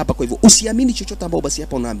hapa nikaa hapa. Kwa hivyo usiamini chochote ambao basi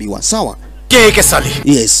hapa unaambiwa. Sawa?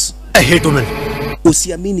 Yes. I hate women.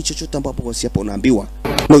 Usiamini chochote ambapo basi hapa unaambiwa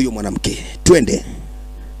na huyo mwanamke. Twende.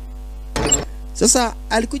 Sasa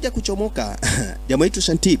alikuja kuchomoka jamaa yetu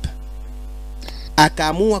Shantip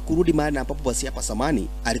akaamua kurudi mahali ambapo basi hapa samani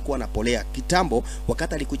alikuwa anapolea kitambo.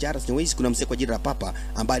 Wakati alikuja Aras Nyewezi, kuna mzee kwa jina la Papa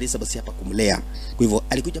ambaye alisa basi hapa kumlea. Kwa hivyo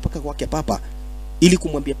alikuja paka kwake Papa ili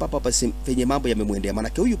kumwambia Papa basi venye mambo yamemwendea. Maana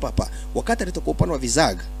huyu Papa wakati alitoka upande wa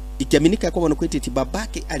Vizag, ikiaminika kwamba anakuiti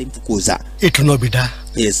babake alimfukuza. ఎట్లున్నావు బిడ్డ?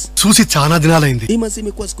 Yes. చూసి చాలా దినాలైంది. Ima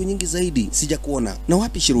zimekuwa siku nyingi zaidi sijakuona. Na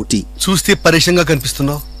wapi Shiruti? చూస్తే పరేషంగా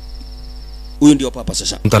కనిపిస్తున్నావు. Huyu ndio Papa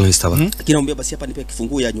sasa. తాళం ఇస్తావా? Akimwambia basi hapa nipe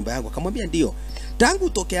kifunguo ya nyumba yangu. Akamwambia ndio. Tangu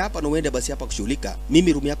utoke hapa na uende basi hapa kushughulika,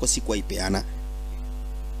 mimi room yako si kwa ipeana.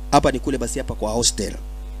 Hapa ni kule basi hapa kwa hostel.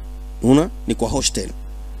 Unaona? Ni kwa hostel.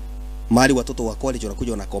 Mahali watoto wa college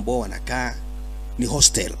wanakuja wanakomboa wanakaa. Ni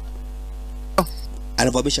hostel.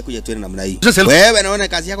 Anavamisha kuja tuende namna hii. Wewe naona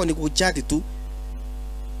kazi yako ni kuchati tu.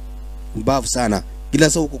 Mbavu sana. Kila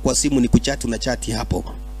saa uko kwa simu ni kuchati, una chati hapo.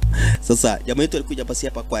 Sasa jamaa yetu alikuja basi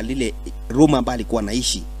hapa kwa lile room ambayo alikuwa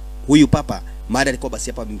anaishi. Huyu papa mara alikuwa basi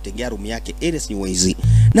hapa amemtengea room yake Eres Nyewezi.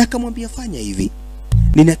 Na akamwambia fanya hivi.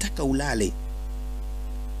 Ninataka ulale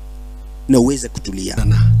na uweze kutulia.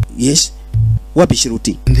 Nana. Yes. Wapi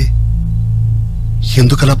Shiruti? Ndi.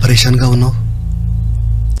 ఎందుకలా పరేషాన్గా ఉన్నావు?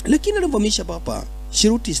 Lakini alivyomisha papa,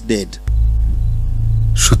 Shiruti is dead.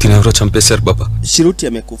 శృతిని ఎవరో చంపేశారు బాబా. Shiruti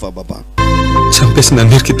amekufa baba. చంపేసిన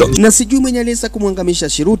అందరికీ Na sijui mwenye aliweza kumwangamisha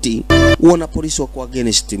Shiruti. Wana polisi wako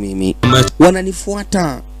against mimi.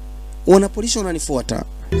 Wananifuata. Wana polisi wananifuata.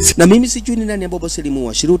 Na mimi sijui ni nani ambaye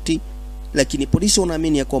alimuua Shiruti, lakini polisi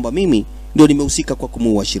wanaamini ya kwamba mimi ndio nimehusika kwa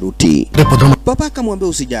kumuua Shiruti. Papa akamwambia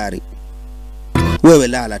usijari. Wewe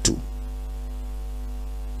lala tu.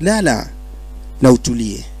 Lala na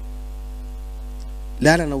utulie.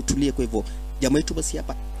 Lala na utulie. Kwa hivyo jamaa yetu basi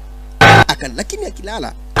hapa lakini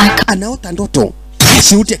akilala anaota ndoto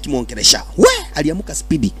Shiruti akimwongelesha. We, aliamka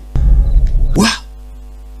spidi. Wow.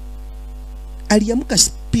 Aliamka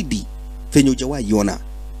spidi venye hujawahi ona.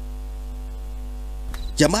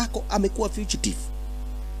 Jamaako amekuwa fugitive.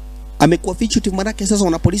 Amekuwa fugitive manake sasa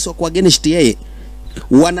wana polisi wa against yeye.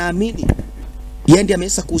 Wanaamini yeye ndiye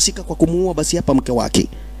ameweza kuhusika kwa kumuua basi hapa mke wake.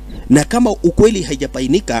 Na kama ukweli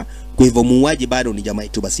haijabainika, kwa hivyo muuaji bado ni jamaa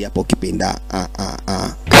yetu basi hapo ukipenda.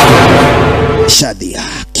 Shadia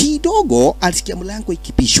kidogo alisikia mlango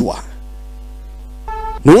ikipishwa.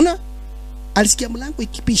 Unaona? Alisikia mlango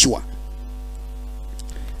ikipishwa.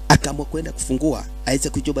 Akaamua kwenda kufungua, aweze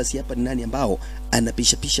kujua basi hapa ni nani ambao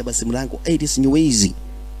anapisha basi mlango. Eres Nyewezi.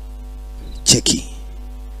 Cheki.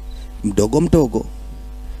 Mdogo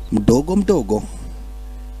mdogo.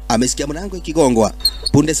 Amesikia mlango ikigongwa.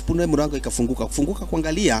 Punde sipunde mlango ikafunguka. Kufunguka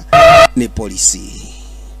kuangalia ni polisi.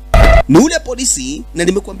 Ni ule polisi, na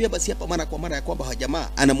nimekuambia basi hapa mara kwa mara ya kwamba jamaa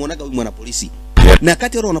anamuonaga huyu mwana polisi. Na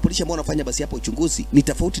kati ya wale polisi ambao wanafanya basi hapa uchunguzi ni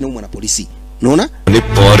tofauti na huyu mwana polisi. Unaona?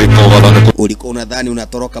 Ulikuwa unadhani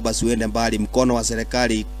unatoroka basi uende mbali, mkono wa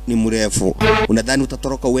serikali ni mrefu. Unadhani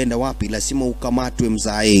utatoroka uende wapi? Lazima ukamatwe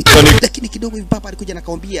mzai. Lakini kidogo hivi papa alikuja na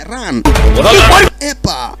kaambia run.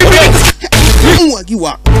 Epa.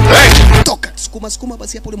 Mwagiwa. Toka sukuma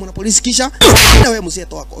basi hapo ule mwana polisi kisha na wewe mzee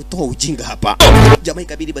toa ujinga hapa. Jamaa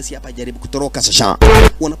ikabidi basi hapa jaribu kutoroka sasa.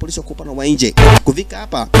 Wana polisi wako upande wa nje. Kufika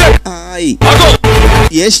hapa. Ai.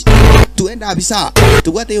 Yes. Tuenda abisa.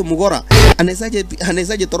 Tugate hiyo mgora.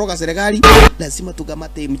 Anawezaje toroka serikali? Lazima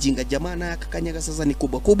tugamate mjinga. Jamaa na akakanyaga sasa ni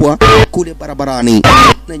kubwa kule barabarani.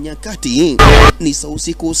 Na nyakati ni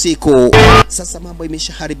usiku. Sasa mambo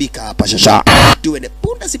imeshaharibika hapa sasa. Tuende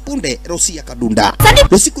punde sipunde Rosia kadunda.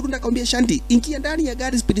 Rosia kadunda akamwambia Shanti, ingia ndani ya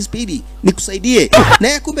gari speed nikusaidie.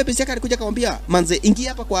 Naye kumbe pesa yake alikuja akamwambia manze ingia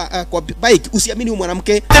hapa kwa bike, usiamini huyu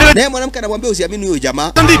mwanamke. Naye mwanamke anamwambia usiamini huyo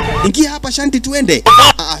jamaa. Ingia hapa Shanti tuende.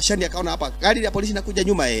 Shanti akaona hapa gari la polisi inakuja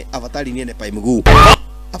nyuma afadhali niende pai mguu.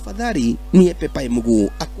 Afadhali niepe pai mguu.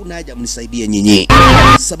 Hakuna haja mnisaidie nyinyi.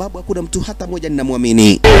 Sababu hakuna mtu hata mmoja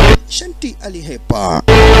ninamwamini. Shanti alihepa.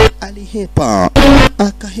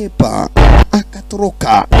 Akahepa.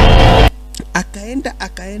 Akatoroka.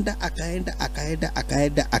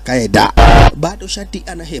 Akaenda. Bado Shanti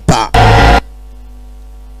anahepa.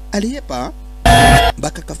 Alihepa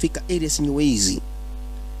mpaka kafika Eres Nyewezi.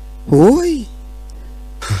 Hoi.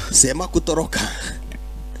 Sema kutoroka.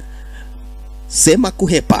 Sema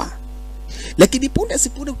kuhepa. Lakini punde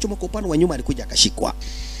sipunde kuchomoka upande wa nyuma alikuja akashikwa.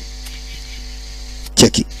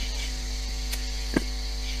 Cheki.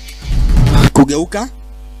 Kugeuka.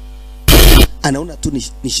 Anaona tu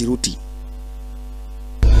ni Shiruti.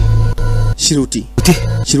 Shiruti?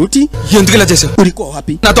 ఎందుకు ఇలా చేశావు? Ulikuwa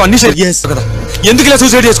wapi? నాతో అన్ని share Yes. కదా. ఎందుకు ఇలా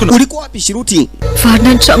సూసైడ్ చేసుకున్నావు? Ulikuwa wapi Shiruti?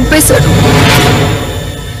 వాడిని చంపేశాడు.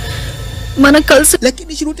 మన కలిసి.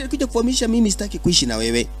 Lakini Shiruti alikuja kufahamisha mimi sitaki kuishi na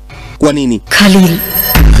wewe. Kwa nini? Khalil.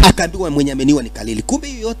 Akaambiwa mwenye ameniwa ni Khalil. Kumbe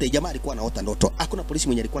hiyo yote jamaa alikuwa anaota ndoto. Hakuna polisi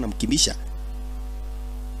mwenye alikuwa anamkimbisha.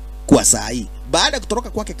 Kwa saa hii, baada ya kutoroka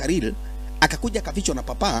kwake Khalil, akakuja akafichwa na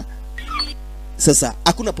papa. Sasa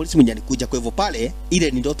hakuna polisi mwenye alikuja, kwa hivyo pale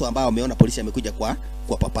ile ni ndoto ambayo ameona polisi amekuja kwa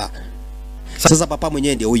papa. Sasa papa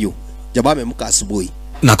mwenyewe ndiye huyu. Jamaa amemka asubuhi.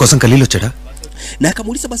 Na కోసం Khalil వచ్చాడా? Na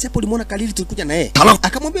akamuuliza basi hapo ulimuona Khalil tulikuja na yeye?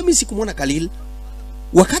 Akamwambia mimi sikumuona Khalil.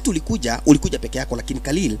 Wakati ulikuja peke yako, lakini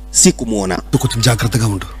Khalil sikumuona. కొంచెం జాగ్రత్తగా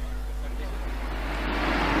ఉండు.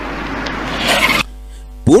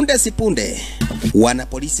 Punde sipunde wana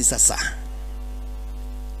polisi sasa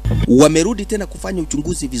wamerudi tena kufanya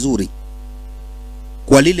uchunguzi vizuri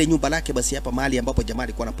kwa lile nyumba lake basi hapa mahali ambapo jamaa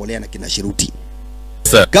alikuwa anapolea na kina Shiruti.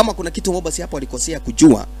 Kama kuna kitu ambao basi hapo alikosea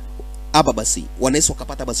kujua, aba basi wanaweza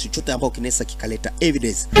wakapata basi chochote ambao kinaweza kikaleta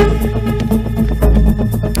evidence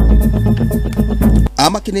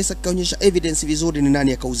ama kinaweza kikaonyesha evidence vizuri ni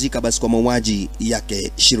nani akauzika basi kwa mauaji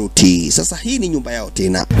yake Shiruti. Sasa hii ni nyumba yao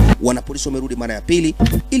tena. Wanapolisi wamerudi mara ya pili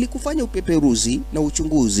ili kufanya upeperuzi na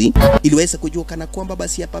uchunguzi ili waweze kujua kana kwamba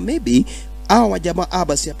basi hapa maybe hawa wajamaa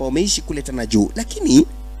basi hapa wameishi kuleta na juu, lakini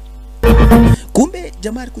kumbe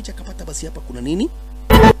jamaa alikuja akapata basi hapa kuna nini?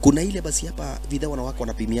 Kuna ile basi hapa vidhaa wanawake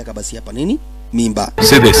wanapimiaga basi hapa nini? Mimba.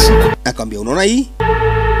 See this. Akamwambia unaona hii?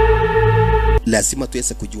 Lazima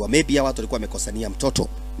tuweze kujua maybe hawa watu walikuwa wamekosania mtoto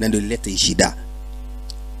na ndio ilileta hii shida.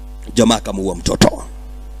 Jamaa akamuua mtoto.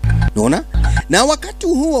 Unaona? Na wakati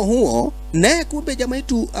huo naye kumbe jamaa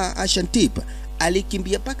yetu Shantip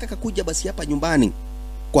alikimbia paka akakuja basi hapa nyumbani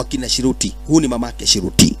kwa kina Shiruti. Huu ni mamake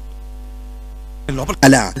Shiruti.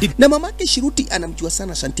 Ala. Na mamake Shiruti anamjua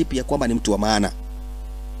sana Shantip ya kwamba ni mtu wa maana.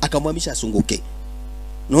 Akamwamisha asunguke.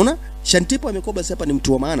 Unaona? Shantip amekuwa basi hapa ni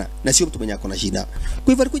mtu wa maana na sio mtu mwenye ako na shida.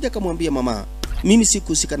 Kwa hivyo alikuja akamwambia mama, mimi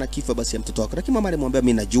sikuhusika na kifo basi ya mtoto wako. Lakini mama alimwambia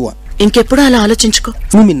mimi najua. ఇంకెప్పుడు అలా ఆలోచించుకో.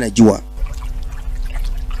 Mimi najua.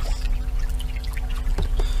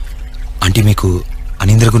 Aunty మీకు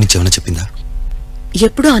అనీంద్ర గురించి ఏమైనా చెప్పిందా?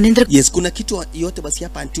 ఎప్పుడు అనింద్ర. Yes, kuna kitu yote basi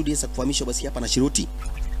hapa Antudi yesa kufahamishwa basi hapa na Shiruti.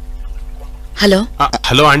 Hello.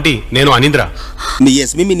 Hello aunty, నేను అనింద్ర. Yes,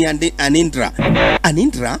 mimi ni Anindra.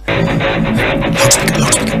 Anindra?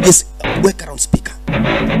 Yes, weka around speaker.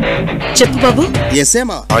 చెప్పు బాబు. Yes,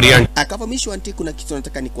 sema. Sorry aunty. Akafahamishwa anti kuna kitu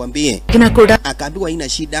nataka nikuambie. నా కూడా Akaambiwa haina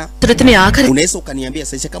shida. శృతిని ఆఖరి Unaweza ukaniambia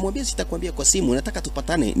sasa. Akamwambia sitakwambia kwa simu, nataka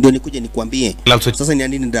tupatane ndio nikuje nikuambie. Sasa ni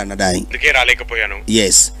Anindra anadai. అందుకే రాలేకపోయాను.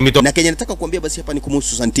 Yes. Mito. Na Kenya nataka kuambia basi hapa ni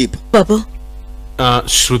kumhusu Santip. బాబు.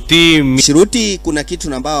 శృతి Shiruti kuna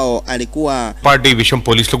kitu ambao alikuwa party విషయం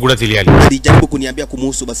పోలీసులకు కూడా తెలియాలి. alijaribu kuniambia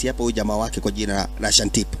kumhusu basi hapa huyu jamaa wake kwa jina la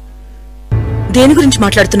Shantip. దేని గురించి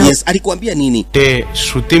మాట్లాడుతున్నావు? Yes, alikuambia nini? అంటే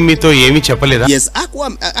శృతి మీతో ఏమీ చెప్పలేదా? Yes,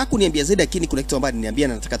 hakuniambia zaidi, lakini kuna kitu ambacho aliniambia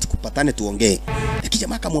na nataka tukupatane tuongee. Lakini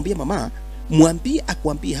jamaa akamwambia mama, mwambie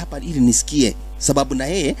akuambie hapa ili nisikie, sababu na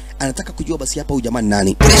yeye anataka kujua basi hapa huyu jamaa ni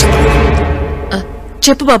nani.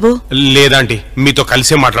 చెప్పు బాబు. లేదండి, మీతో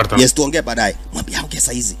కలిసే మాట్లాడతాను. Yes, tuongee baadaye. Mwambie ongea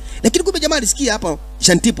saa hizi. Lakini kumbe jamaa alisikia hapa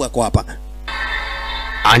Shantipu ako hapa.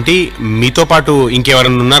 Aunty మీతో పాటు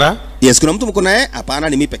ఇంకెవరన్నా ఉన్నారా? Yes, kuna mtu mko naye? Hapana,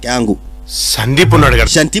 ni mimi peke yangu. Sandeep ఉన్నాడు కదా.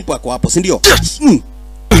 Shantipu ako hapo, si ndio?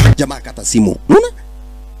 Jamaa akata simu. Unaona?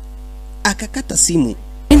 Akakata simu.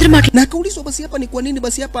 Na akaulizwa basi hapa ni kwa nini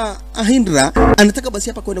basi hapa Ahindra anataka basi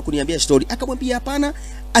hapa kwenda kuniambia story. Akamwambia hapana,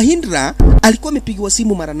 Ahindra alikuwa amepigiwa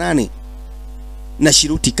simu mara 8 na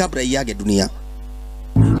Shiruti kabla iage dunia.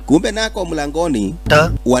 Kumbe nako mlangoni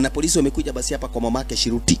wana polisi wamekuja basi hapa kwa mamake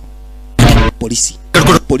Shiruti.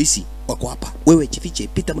 Polisi wako hapa. Wewe jifiche,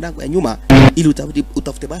 pita mlango ya nyuma ili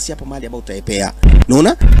utafute basi hapa mahali ambapo utaepea.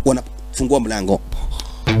 Unaona? Wanafungua mlango.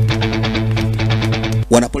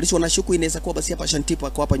 Wana polisi wanashuku inaweza kuwa basi hapa Shantipu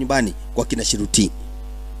wako hapa nyumbani kwa kina Shiruti.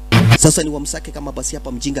 Sasa ni wamsake kama basi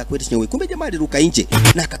hapa mjinga kweli nyewe. Kumbe jamaa aliruka nje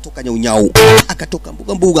na akatoka nyaunyau. Akatoka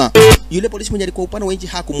mbuga. Yule polisi mwenye alikuwa upande wa nje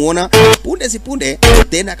hakumuona. Punde si punde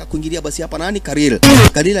tena akakuingilia basi hapa nani?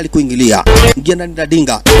 Khalil alikuingilia. Ingia ndani na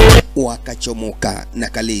dinga. Wakachomoka na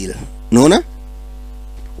Khalil. Unaona?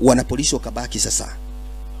 Wana polisi wakabaki sasa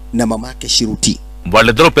na mamake Shiruti.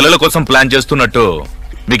 వాళ్ళిద్దరూ పిల్లల కోసం ప్లాన్ చేస్తున్నట్టు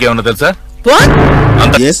మీకేమన్నా తెలుసా?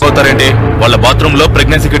 అంత అవుతారండి. వాళ్ళ బాత్రూమ్ లో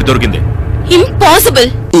ప్రెగ్నెన్సీ కిట్ దొరికింది. Impossible.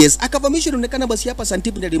 Yes, akavamishwa inaonekana basi hapa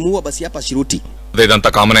Santip ndiye alimuua basi hapa Shiruti. ఇదంతా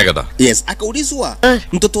కామనే కదా. Yes, akaulizwa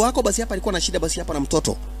mtoto wako basi hapa alikuwa na shida basi hapa na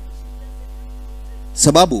mtoto.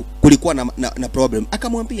 Sababu kulikuwa na problem.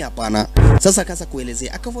 Akamwambia hapana. Sasa akaanza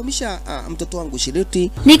kuelezea. Akavamisha mtoto wangu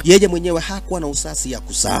Shiruti, yeye mwenyewe hakuwa na usasi ya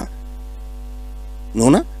kusaa.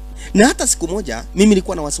 Unaona? Na hata siku moja mimi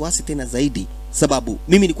nilikuwa na wasiwasi tena zaidi, sababu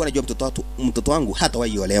mimi nilikuwa najua mtoto wangu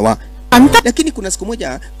hatawahi olewa. Lakini kuna siku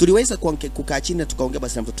moja tuliweza kukaa chini na tukaongea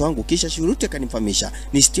basi na mtoto wangu, kisha Shiruti akanifahamisha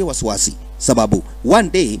nisitie wasiwasi, sababu one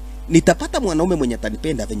day nitapata mwanaume mwenye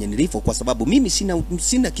atanipenda venye nilivyo, kwa sababu mimi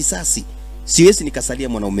sina kisasi, siwezi nikasalia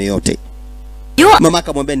mwanaume yote. Mama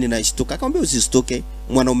akamwambia ninashtuka. Akamwambia usishtuke,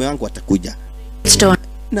 mwanaume wangu atakuja.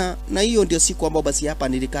 Na hiyo ndio siku ambayo basi hapa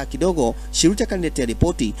nilikaa kidogo. Shiruti akaniletea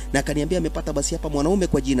ripoti na akaniambia amepata basi hapa mwanaume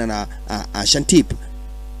kwa jina na Shantip.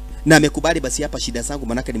 Na amekubali basi hapa shida zangu,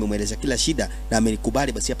 manake nimemweleza kila shida na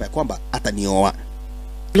amekubali basi hapa ya kwamba atanioa.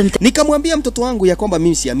 Nikamwambia mtoto wangu ya kwamba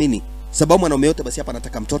mimi siamini, sababu mwanaume yote basi hapa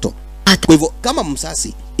anataka mtoto. Kwa hivyo kama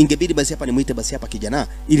msasi ingebidi basi hapa nimuite basi hapa kijana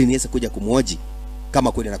ili niweze kuja kumuoji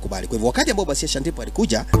kama kweli anakubali. Kwa hivyo wakati ambao basi Shantip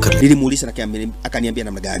alikuja, nilimuuliza na akaniambia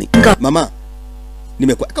namna gani? Mama,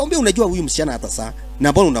 akamwambia unajua huyu msichana hata saa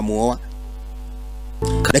na mbona unamuoa?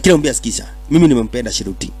 Lakini anambia sikisha, mimi nimempenda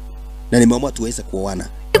Shiruti. na nimeamua tuweze kuoana.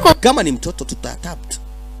 Kama ni mtoto tutatapt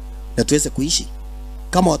na tuweze kuishi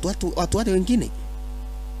kama watu wale wengine.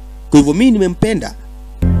 Kwa hivyo mimi nimempenda.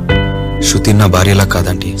 Shruti na Bharyala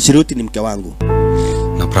kadanti. Shruti ni mke wangu.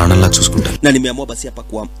 Na pranala chusukunta. Na nimeamua basi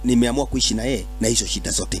hapa nimeamua kuishi na yeye na hizo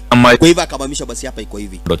shida zote. Kwa hivyo akamamisha basi hapa iko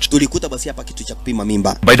hivi. Tulikuta basi hapa kitu cha kupima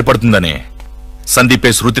mimba. బయట పడుతుందనే సందీప్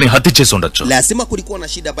శృతిని హత్య చేసి ఉండొచ్చు. Lazima kulikuwa na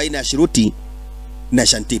shida baina ya Shruti na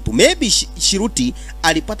Shantipu. Maybe Shruti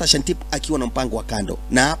alipata Shantipu akiwa na mpango wa kando,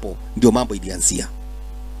 na hapo ndio mambo ilianzia.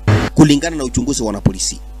 Kulingana na uchunguzi wa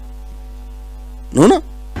wanapolisi. Unaona?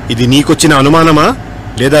 ఇది నీకొచ్చిన అనుమానమా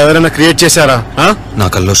లేదా ఎవరైనా క్రియేట్ చేశారా? నా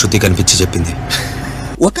కల్లో శృతి కనిపించి చెప్పింది.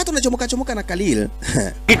 Wakati unachomoka na Khalil,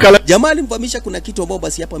 jamaa alimfahamisha kuna kitu ambao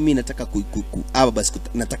basi hapa mimi nataka basi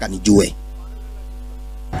nataka nijue.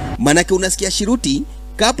 Manake unasikia Shruti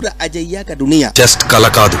kabla hajaiaga dunia. Just kala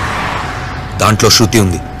kaadu. దాంట్లో శృతి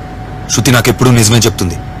ఉంది. శృతి నాకు ఎప్పుడు నిజమే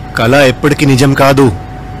చెప్తుంది. కళ ఎప్పటికీ నిజం కాదు.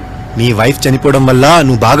 నీ వైఫ్ చనిపోవడం వల్ల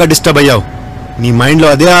నువ్వు బాగా డిస్టర్బ్ అయ్యావు. నీ మైండ్ లో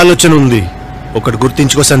అదే ఆలోచన ఉంది. ఒకటి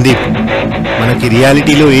గుర్తించుకో సందీప్, మనకి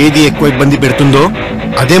రియాలిటీలో ఏది ఎక్కువ ఇబ్బంది పెడుతుందో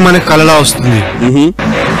అదే మనకి కళలా వస్తుంది.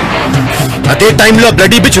 అదే టైంలో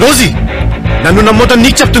బ్లడీ బిచ్ రోజీ నన్ను నమ్మొద్దని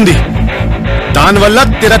నీకు చెప్తుంది. దానివల్ల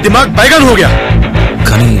తెరా దిమాగ్ బైగన్ హో గయా.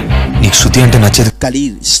 కానీ నీకు శృతి అంటే నచ్చదు.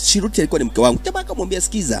 Khalil, Shruti alikuwa ni mke wangu. Jamaa akamwambia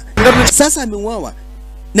sikiza, sasa ameuawa.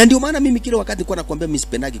 Na ndio maana mimi kila wakati nilikuwa nakwambia mimi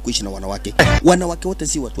sipendagi kuishi na wanawake. Wanawake wote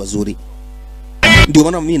si watu wazuri. Ndio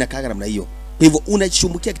maana mimi nakaa namna hiyo. Kwa hivyo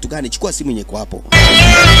unachumbukia kitu gani? Chukua simu yenyewe kwa hapo.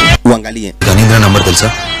 Uangalie. Ganindra number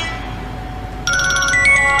తెలుసా?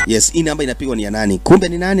 Yes, hii namba inapigwa ni ya nani? Kumbe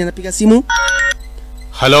ni nani anapiga simu?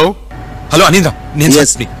 Hello hello Anindra, నేను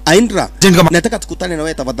Yes, Aindra. Nataka tukutane na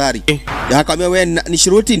wewe tafadhali. Akamwambia wewe ni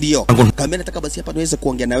Shruti ndio. Akamwambia nataka basi hapa niweze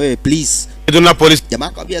kuongea na wewe please. ఇదున్న police. Jamaa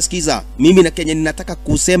akamwambia sikiza, mimi na Kenya ninataka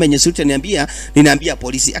kusema yenye Shruti ninaambia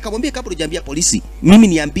polisi. Akamwambia kabla hujaambia polisi, mimi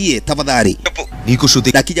niambie tafadhali. నీకు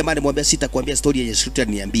శృతి Lakini jamaa alimwambia sitakwambia story yenye Shruti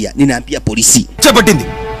ninaambia polisi. చెప్పట్టింది.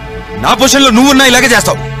 నా పొజిషన్ లో నువ్వు ఉన్నా ఇలాగే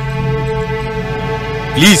చేస్తావు.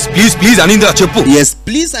 Please Anindra చెప్పు. Yes,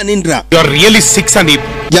 please Anindra. You are really sick Sandeep.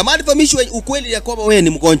 Jamaa alifahamishwa ukweli ya kwamba wewe ni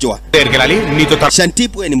mgonjwa.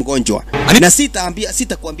 Shantipu wewe ni mgonjwa. Na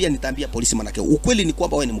sitakwambia nitaambia polisi manake ukweli ni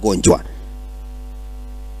kwamba wewe ni mgonjwa.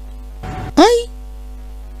 Hai.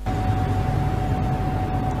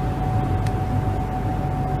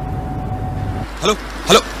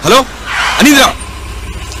 Hello Anindra.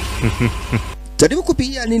 Jaribu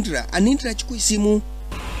kupigia Anindra achukue simu.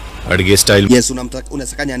 అడిగే style. Yes,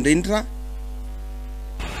 unasakanya Anindra.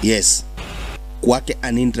 Yes. Kwake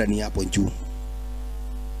Anindra ni hapo juu.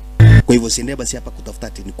 Kwa hivyo siende basi hapa kutafuta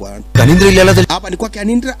ati ni kwa Anindra ile ala hapa ni kwake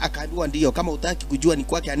Anindra, akaambiwa ndio. Kama utaki kujua ni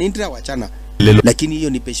kwake Anindra wachana. Lakini hiyo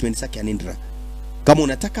ni patient zake Anindra. Kama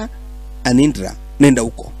unataka Anindra nenda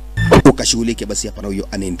huko ukashughulike basi hapa na huyo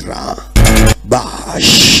Anindra.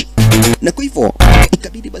 Bash. Na kwa hivyo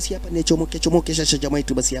ikabidi basi hapa ni chomoke shasha jamaa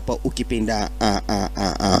yetu basi hapa ukipenda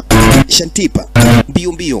Shantipa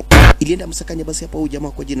mbio ilienda msakanya basi hapa huyu jamaa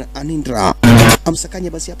kwa jina Anindra. Amsakanya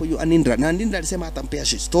basi hapa huyu Anindra, na Anindra alisema atampea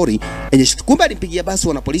story yenye kumbe alimpigia basi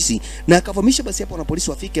wana polisi na akafahamisha basi hapa wana polisi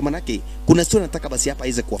wafike, manake kuna story anataka basi hapa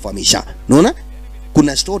aweze kuwafahamisha. Unaona?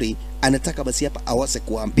 Kuna story anataka basi hapa awase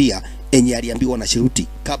kuambia enye aliambiwa na Shruti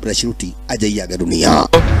kabla Shruti hajaiaga dunia.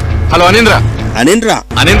 Hello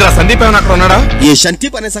Anindra Sandeep ఏమన్నా అక్కడ ఉన్నాడా? Ye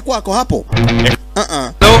Shantipa anaweza kuwa ako hapo.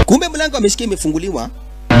 Kumbe mlango amesikia imefunguliwa.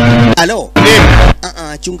 Halo.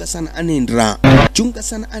 Chunga sana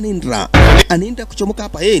Anindra. Anindra kuchomoka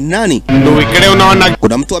hapa. Nani? నువ్వు ఇక్కడే ఉన్నావన్నా.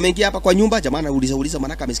 Kuna mtu ameingia hapa kwa nyumba. Jamaa anauliza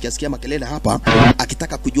manaka amesikia makelele hapa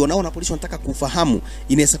akitaka kujua, nao na polisi wanataka kufahamu.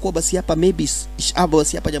 Inaweza kuwa basi hapa maybe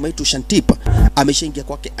basi hapa jamaa yetu Shantipa ameshaingia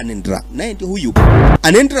kwake Anindra. Naye ndio huyu.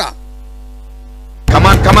 Anindra. Come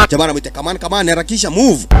on. Jamaa anamuita come on, harakisha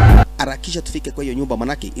move. Harakisha tufike kwa hiyo nyumba,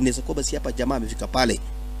 manake inaweza kuwa basi hapa jamaa amefika pale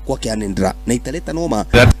kwake Anindra na italeta noma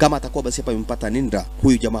kama atakuwa basi hapa amempata Anindra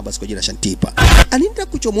huyu jamaa basi kwa jina Shantipa. Anindra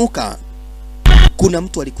kuchomoka, kuna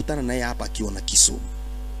mtu alikutana naye hapa akiwa na kisu.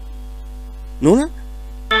 Unaona?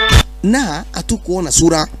 Na hatukuona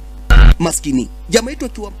sura. Maskini jamaa yetu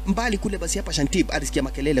akiwa mbali kule basi hapa Shantipa alisikia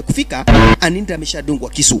makelele kufika, Anindra ameshadungwa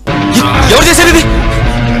kisu. ఎవరు చేశారు ఇది?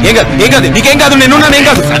 నీకేం కాదు నేను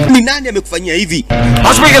కాదు. Ni nani amekufanyia hivi?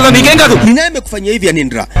 హాస్పిటల్కి వెళ్దాం, నీకేం కాదు. Ni nani amekufanyia hivi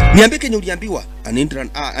Anindra? Niambie kenye uliambiwa.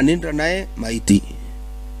 Anindra naye maiti.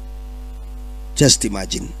 Just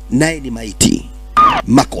imagine, naye ni maiti.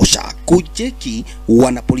 Makosha kujeki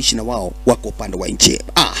wana polisi na wao wako upande wa nje.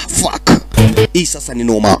 Fuck. Hii sasa ni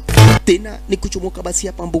noma. Tena ni kuchomoka basi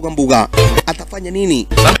hapa mbuga. Atafanya nini?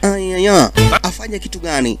 Afanya kitu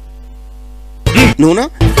gani? Unaona?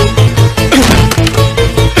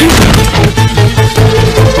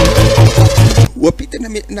 wapite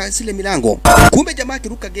na zile milango. Kumbe jamaa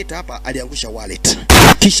akiruka gate hapa aliangusha wallet,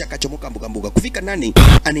 kisha akachomoka mbuga. Kufika nani,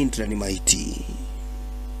 Anindra ni maiti.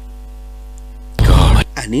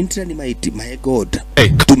 Anindra ni maiti. My God,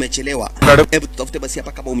 tumechelewa. Hebu tutafute basi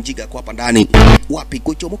hapa kama umjiga kwa hapa ndani. Wapi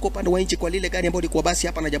kuchomoka upande wa nje kwa lile gari ambalo lilikuwa basi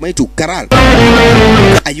hapa na jamaa yetu Karal.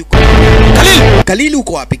 Ayuko. Kalil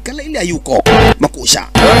uko wapi? Kalil hayuko. Makusha.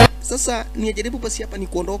 Sasa nijaribu basi hapa ni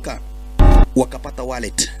kuondoka. Wakapata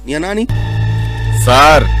wallet. Ni ya nani?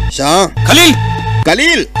 Sir.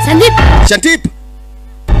 Khalil. Shantip.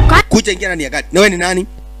 Kuja ingia ndani ya gari. Na wewe ni nani?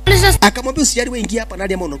 Akamwambia usijali, wewe ingia hapa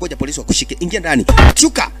ndani ama unangoja polisi wakushike. Ingia ndani.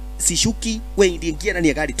 Shuka. Sishuki, wewe ingia ndani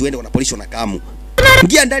ya gari tuende, wana polisi wanakamu.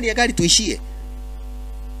 Ingia ndani ya gari tuishie.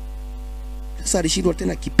 Sasa alishindwa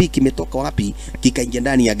tena, kipi kimetoka wapi kikaingia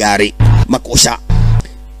ndani ya gari. Makosha.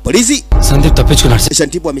 Polisi.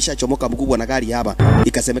 Shantip ameshachomoka mkubwa na gari hapa.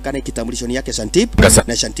 Ikasemekana kitambulisho ni yake Shantip.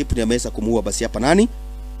 Na Shantip ndiye ameweza kumuua basi hapa nani?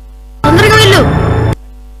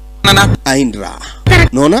 Aindra.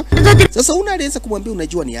 Naona? Sasa unaweza kumwambia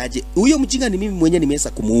unajua ni aje. Huyo mjinga ni mimi mwenyewe nimeweza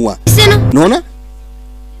kumuua. Naona?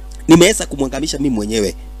 Nimeweza kumwangamisha mimi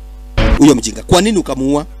mwenyewe. Huyo mjinga. Kwa nini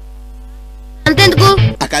ukamuua?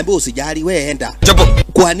 Akaambia usijali, wewe enda.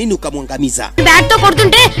 Kwa nini ukamwangamiza? Bat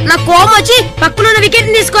కొడుతుంటే నా కోపం వచ్చి పక్కన ఉన్న వికెట్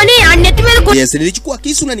తీసుకొని ఆ నెత్తి మీద Yes, nilichukua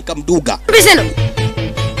kisu na nikamduga.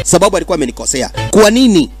 Sababu alikuwa amenikosea. Kwa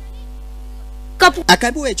nini?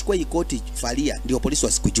 Akaambia wewe chukua hii koti falia ndio polisi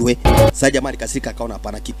wasikujue. Sasa jamaa alikasirika akaona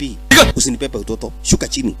hapana, kipi. Usinipepe utoto. Shuka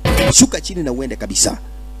chini. Shuka chini na uende kabisa.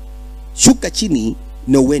 Shuka chini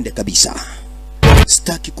na uende kabisa.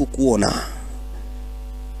 Sitaki kukuona.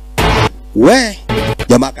 We,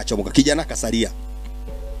 jamaa akachomoka, kijana akasalia.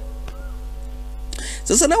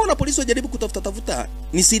 Sasa nao na polisi wajaribu kutafuta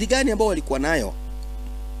ni siri gani ambao walikuwa nayo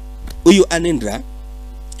huyu Anindra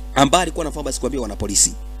ambaye alikuwa anafanya basi kuambia wana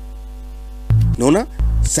polisi. Unaona?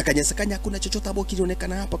 Sakanya hakuna chochote hapo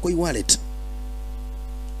kilionekana hapa kwa hii wallet.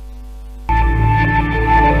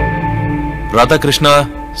 Radhakrishna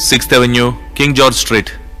 6th Avenue, King George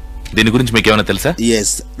Street. Dini gurinchi meeke evana telusa?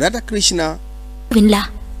 Yes, Radhakrishna విన్లా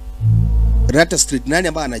Rata Street. Nani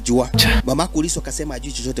ambaye anajua? Mama kuliso akasema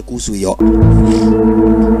ajui chochote kuhusu hiyo.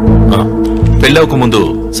 పెళ్ళవక ముందు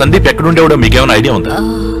సందీప్ ఎక్కడుండేవాడో మీకేమైనా ఐడియా ఉందా?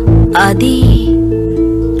 అది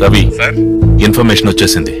Ravi sir, information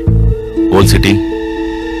వచ్చేసింది. Old city,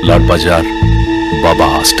 lord Bazar, బాబా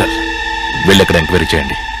హాస్టల్. వెళ్ళి అక్కడ ఎంక్వైరీ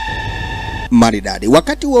చేయండి. Maridadi.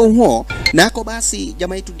 Wakati huo nako basi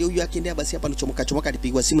jamaa yetu ndio huyu akiendea basi hapa chomoka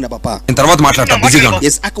alipigwa simu na papa. తర్వాత మాట్లాడతా బిజీగా.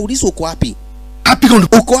 Yes, akaulizwa uko wapi?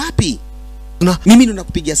 Uko wapi? Mimi ndo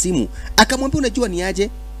nakupigia simu. Akamwambia unajua ni aje?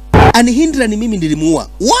 Anihindra ni mimi nilimuua.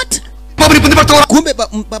 What? Kumbe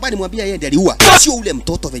baba nimwambia yeye ndiye aliua. Sio ule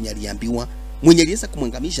mtoto venye aliambiwa. Mwenye aliweza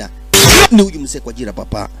kumwangamisha ni huyu mzee kwa jina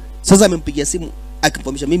papa. Sasa amempigia simu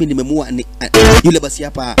akimfahamisha mimi nimemuua yule basi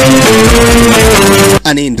hapa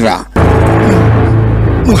Anindra.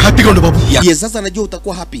 Happy ndo babu. Yes, sasa najua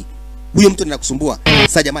utakuwa happy. Huyo mtu anakusumbua.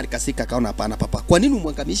 Sasa jamaa nikasika kaona hapana papa. Kwa nini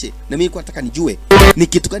umwangamishe? Na mimi nilikuwa nataka nijue ni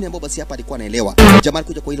kitu gani ambao basi hapa alikuwa anaelewa. Jamaa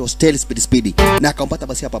alikuja kwa ile hostel speed na akampata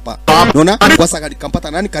basi hapa papa. Unaona? Kwa sasa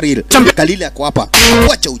akampata nani? Kalile yako hapa.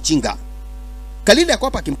 Wacha ujinga. Kalile yako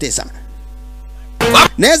hapa akimtesa.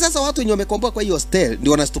 Na sasa watu wenye wamekomboa kwa hiyo hostel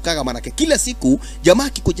ndio wanastukaga, maana kila siku jamaa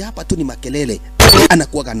akikuja hapa tu ni makelele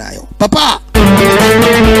anakuaga nayo. Papa!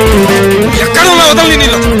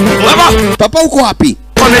 Papa uko wapi?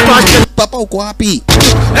 Papa uko wapi?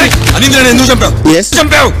 Anindra ndio chambao. Yes.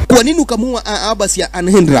 Kwa nini ukamua Abbas ya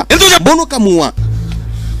Anindra? Mbona ukamua?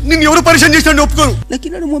 Nini ఎవరు పరిచయం చేస్తాను ఒప్పుకోను.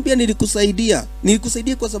 Lakini alimwambia nilikusaidia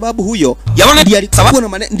kwa sababu huyo ndiye alikuwa na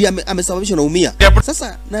maana, ndiye amesababisha naumia.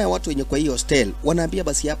 Sasa naye watu wenye kwa hiyo hostel wanaambia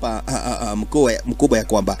basi hapa mkubwa ya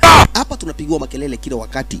kwamba hapa tunapigwa makelele kila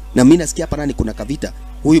wakati na mimi nasikia hapa nani kuna kavita.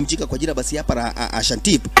 Huyu mjika kwa jina basi hapa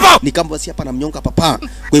Shantip ni kama basi hapa namnyonga papa.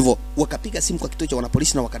 Kwa hivyo wakapiga simu kwa kituo cha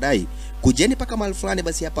wanapolisi na wakadai kujeni paka mahali fulani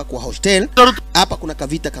basi hapa kwa hostel. Hapa kuna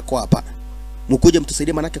kavita kako hapa. Mkuje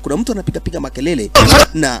mtusaidie, manake kuna mtu anapiga makelele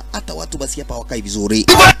na hata watu basi hapa wakai vizuri.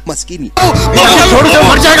 Maskini.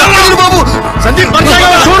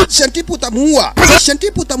 Shantip utamuua.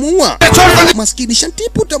 Maskini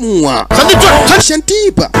Shantip utamuua.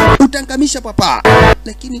 Shantip utangamisha papa.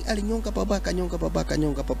 Lakini alinyonga baba,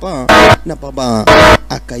 kanyonga papa na baba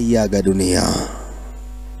akaiaga dunia.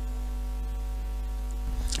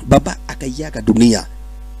 Baba akaiaga dunia.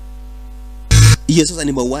 Hiyo sasa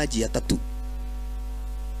ni mauaji ya tatu.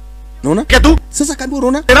 Unaona? Sasa kaambia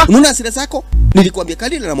unaona asili zako? Nilikwambia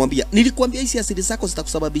Kalila anamwambia, nilikwambia hizi asili zako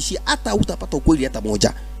zitakusababishia hata utapata ukweli hata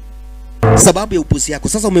moja. Sababu ya upuzi yako.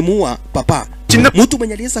 Sasa umemuua papa. mtu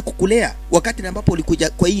mwenye aliweza kukulea wakati ambapo ulikuja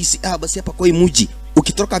kwa hii basi hapa kwa hii mji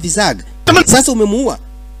ukitoroka Vizag. Sasa umemuua.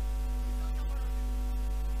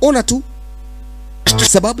 Ona tu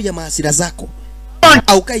sababu ya mahasira zako.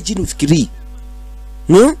 Au kai jini ufikiri.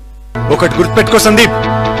 ఒకటి గుర్తుపెట్టుకో సందీప్,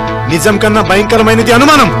 నిజం కన్నా భయంకరమైనది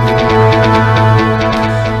అనుమానం.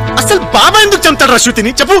 అసలు బాబా ఎందుకు చంపుతాడు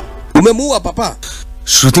శృతిని చెప్పు? Umemuua papa.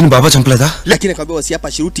 Shruti ni baba champeleda? Lakini akamwambia wasi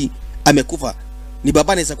hapa Shruti amekufa. Ni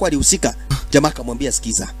baba anaweza kuwa alihusika. Jamaa akamwambia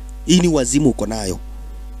sikiza, hii ni wazimu uko nayo.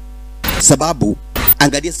 Sababu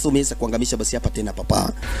angalia sasa umeweza kuangamisha basi hapa tena papa.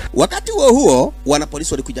 Wakati huo wana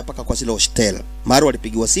polisi walikuja paka kwa silo hostel. Mara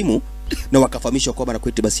walipigiwa simu na wakafahamishwa kwamba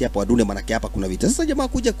nakweti basi hapa wadune manake hapa kuna vita. Sasa jamaa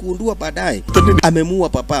kuja kuundua baadaye amemuua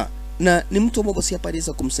papa. Na ni mtu ambaye basi hapa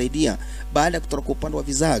aliweza kumsaidia baada ya kutoroka upande wa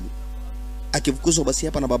Vizag. Akifukuzwa basi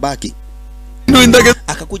hapa na babake.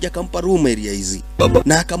 Akakuja akampa room area hizi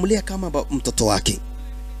na akamlea kama mtoto wake.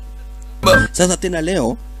 Sasa tena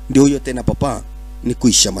leo ndio huyo tena papa ni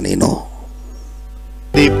kuisha maneno.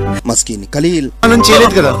 Maskini Khalil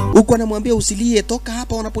చేయలేదు కదా. Uko anamwambia usilie, toka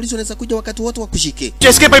hapa, wana polisi wanaweza kuja wakati wote wakushike.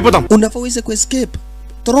 Escape అయిపోతాం. Unafaweza kuescape.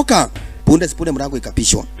 Toroka. Punde sipunde mlango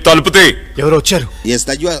ikapishwa. తలుపుతే. ఎవరో వచ్చారు. Yes,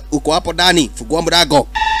 najua uko hapo ndani. Fungua mlango.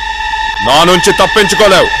 నా నుంచి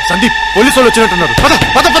తప్పించుకోలేవు. సందీప్ పోలీసు వాళ్ళు వచ్చినట్టున్నారు. పద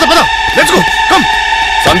పద పద పద. Let's go. Come.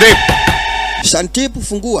 Sandeep. Santip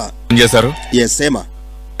fungua. ఏం చేశారు? Yes, sema.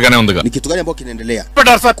 గానే ఉందిగా. Ni kitu gani ambacho kinaendelea?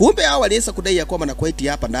 Kumbe hao waliweza kudai ya kwamba na Kuwait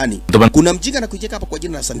hapa ndani. Kuna mjinga na kuijeka hapa kwa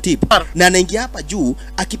jina la Santip. Na anaingia hapa juu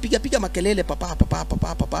akipiga piga makelele papa papa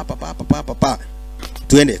papa papa papa papa.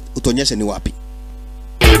 Tuende utonyeshe ni wapi.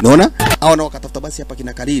 Unaona? Hao nao wakatafuta basi hapa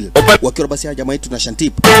kina Khalil. Wakiwa basi hapa jamaa yetu na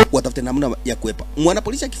Santip watafute namna ya kuepa. Mwana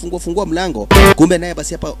polisi akifungua mlango, kumbe naye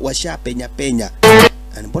basi hapa washa penya.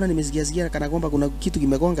 Mbona nimezigia kana kwamba kuna kitu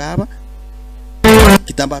kimegonga hapa?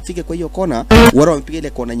 Kitamba afike kwa hiyo kona, wao wamepiga ile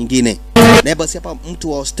kona nyingine. Na basi hapa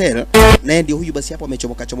mtu wa hostel, naye ndio huyu basi hapa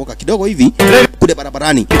amechomoka kidogo hivi kule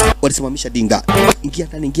barabarani. Walisimamisha dinga.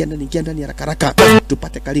 Ingia ndani haraka.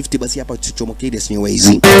 Tupate kalifti basi hapa tuchomoke ile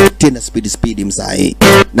Snyways. Tena speed mzai.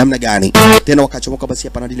 Namna gani? Tena wakachomoka basi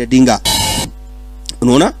hapa na ile dinga.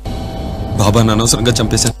 Unaona? Baba ananosananga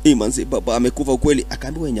champesa. Manzi baba amekufa ukweli.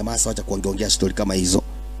 Akaambiwa nyamaza, acha kuongea story kama hizo.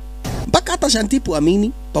 Mpaka hata Shantipu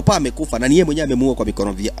amini papa amekufa na niye mwenyewe amemuua kwa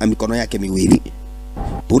mikono yake miwili.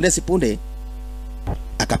 Punde si punde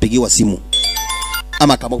akapigiwa simu.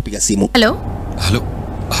 Ama kama kupiga simu.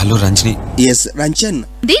 Hello Ranjini. Yes, Ranchan.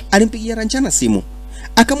 Alimpigia Ranchana simu.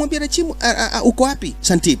 Akamwambia Rachimu, uko wapi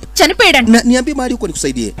Shantipu? చనిపోయాడు. Na niambie mahali uko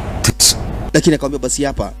nikusaidie. Lakini akamwambia basi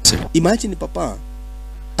hapa. Imagine papa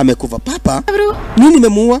amekufa. Papa nini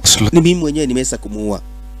nimemuua? Ni mimi mwenyewe nimeweza kumuua.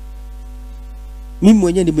 Mimi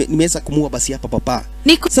mwenyewe nimeweza kumuua basi hapa papa.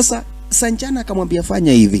 Sasa Sanjana akamwambia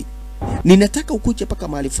fanya hivi. Ninataka ukuje paka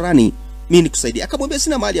mahali fulani mimi nikusaidie. Akamwambia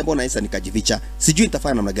sina mahali ambapo naweza nikajificha. Sijui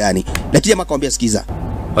nitafanya namna gani. Lakini jamaa akamwambia sikiza.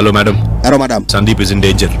 Hello madam. Sandeep is in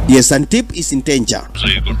danger. Yes, Sandeep is in danger.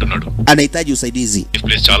 Anahitaji usaidizi.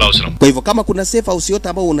 Kwa hivyo kama kuna safe house yote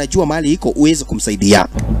ambayo unajua mahali iko uweze kumsaidia.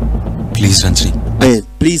 Please Ranjini.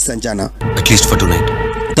 Please Sanjana. At least for tonight.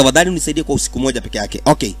 Tafadhali unisaidie kwa usiku moja peke yake.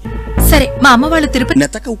 Okay. సరే మా అమ్మ వాళ్ళు Tirupati.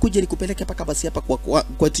 Nataka ukuje nikupeleke paka basi hapa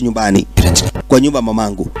kwetu nyumbani. Kwa nyumba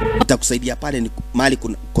mamangu. Nitakusaidia pale ni mahali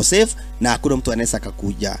kuna safe na hakuna mtu anaweza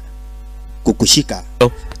akakuja kukushika.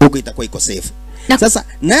 Huko itakuwa iko safe. Sasa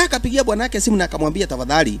naye akapigia bwana yake simu na akamwambia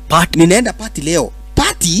tafadhali ninaenda party leo.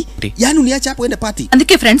 Party? Yaani uniache hapo uende party.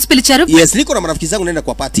 అందుకే ఫ్రెండ్స్ పిలిచారు. Yes, niko na marafiki zangu naenda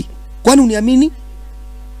kwa party. Kwani uniamini?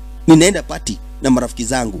 Ninaenda party na marafiki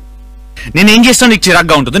zangu. నేనేం చేస్తాను నీకు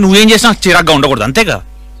చిరాగ్గా ఉంటుంది, నువ్వేం చేసినా నాకు చిరాగ్గా ఉండకూడదు, అంతేగా?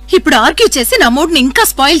 ఇప్పుడు ఆర్గ్యూ చేసి నా మూడ్ ని ఇంకా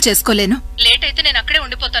స్పాయిల్ చేసుకోలేను. లేట్ అయితే నేను అక్కడే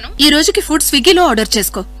ఉండిపోతాను. ఈ రోజుకి ఫుడ్ స్విగ్గీలో ఆర్డర్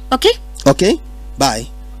చేసుకో. Okay? Okay? Bye.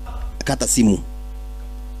 Akata simu.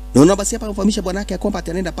 Naona basi hapa kufahamisha bwana yake kwamba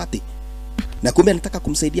ataenda party. Na kumbe anataka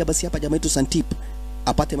kumsaidia basi hapa jamaa yetu Santip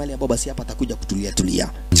apate mali ambapo basi hapa atakuja kutulia.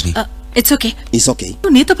 It's okay. It's okay.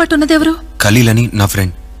 నీతో పాటు ఉన్నది ఎవరు? ఖలీల్ అని నా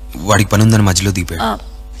ఫ్రెండ్. వాడికి పని ఉందని మధ్యలో దిపాడు.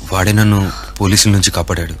 వాడే నన్ను పోలీసుల నుంచి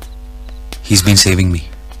కాపాడాడు. He's been saving me.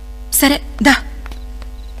 సరే దా.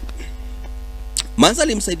 Manza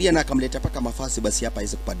alimsaidia na akamleta paka mafasi basi hapa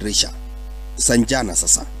aweze kupadrisha. Sanjana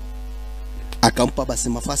sasa akampa basi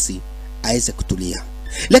mafasi aweze kutulia.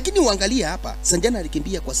 Lakini uangalia hapa Sanjana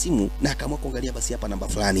alikimbia kwa simu na akaamua kuangalia basi hapa namba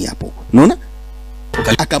fulani hapo. Unaona?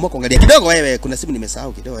 Akaamua kuangalia kidogo, wewe kuna simu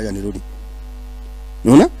nimesahau kidogo, acha nirudi.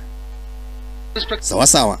 Unaona?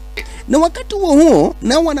 Sawa. Na wakati huo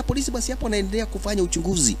nao wana polisi basi hapo wanaendelea kufanya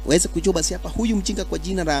uchunguzi waweze kujua basi hapa huyu mjinga kwa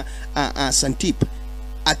jina la Santip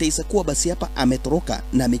ataisa kuwa basi hapa ametoroka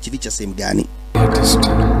na amejificha sehemu gani.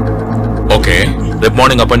 Okay, రేపు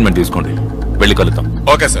morning appointment తీసుకోండి, వెళ్ళి కలుద్దాం.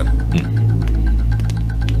 Okay sir.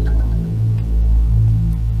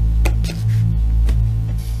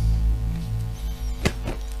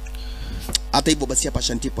 Hata hivyo basi hapa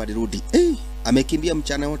Shantipo alirudi. Amekimbia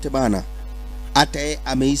mchana wote bana. Hata yeye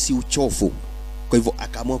amehisi uchofu. Kwa hivyo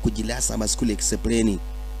akaamua kujilasa maskuli explain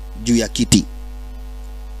juu ya kiti.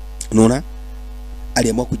 Unaona?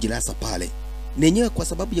 Aliamua kujilasa pale. Nenyewe kwa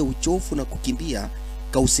sababu ya uchofu na kukimbia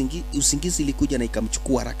usingizi ilikuja na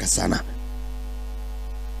ikamchukua haraka sana.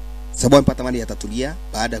 Sababu mpata mali atatulia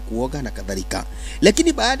baada ya kuoga na kadhalika.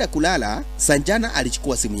 Lakini baada kulala, Sanjana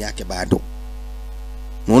alichukua simu yake bado.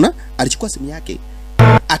 Unaona? Alichukua simu yake.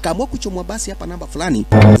 Akaamua kuchomwa basi hapa namba fulani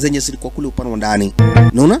zenye zilikuwa kule upande wa ndani.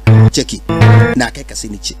 Unaona? Cheki. Na akaweka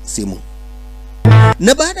simu.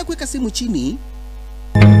 Na baada ya kuweka simu chini,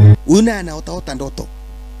 una anaota ndoto.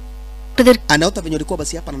 Anaota venye alikuwa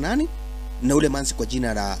basi hapa na nani? Na ule manzi kwa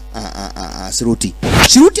jina la Shiruti.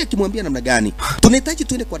 Shiruti akimwambia namna gani? Tunahitaji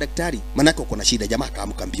tuende kwa daktari, maana uko na shida. Jamaa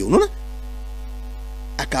akaamka mbio, unaona?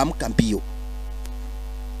 Akaamka mbio.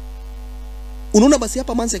 Unaona basi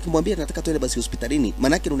hapa manzi akimwambia nataka tuende basi hospitalini,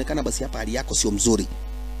 maana inaonekana basi hapa hali yako sio mzuri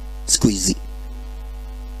siku hizi.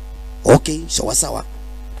 Okay, sawa.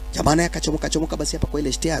 Jamaa naye akachomoka basi hapa kwa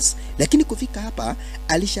ile stairs, lakini kufika hapa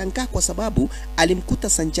alishangaa kwa sababu alimkuta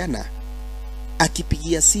Sanjana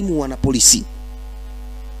akipigia simu wana polisi.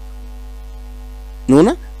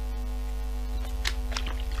 Unaona?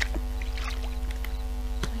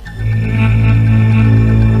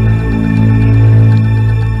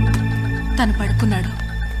 తను పడుకున్నాడు.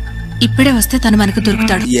 ఇప్పుడే వస్తే తను మనకు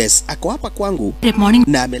దొరుకుతాడు. Yes, ako hapa kwangu. రేపు morning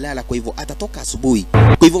na amelala, kwa hivyo atatoka asubuhi.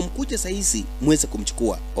 Kwa hivyo mkuje saa hizi muweze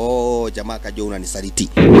kumchukua. Jamaa kajua unanisaliti.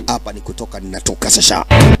 Hapa ni kutoka ninatoka sasa.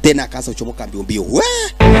 Tena akaanza kuchomoka mbio.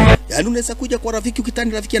 Yaani unaweza kuja kwa rafiki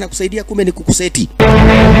ukitani rafiki anakusaidia kumbe ni kukuseti.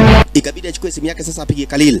 Ikabidi achukue simu yake sasa apigie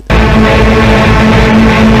Khalil.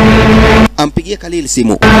 Ampigie Khalil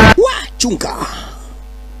simu. Chunga.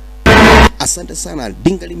 Asante sana.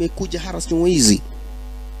 Dinga limekuja haras nywizi.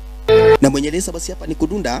 Na mwenye lesa basi hapa ni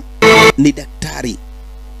kudunda ni daktari.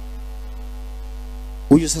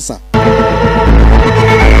 Huyu sasa.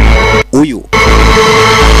 Huyu.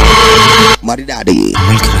 Maridadi.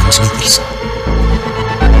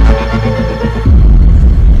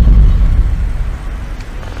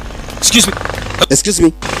 Excuse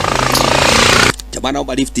me. Jamaa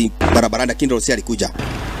naomba lifti barabarani Kindle si alikuja.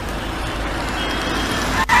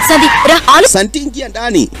 Santi ingia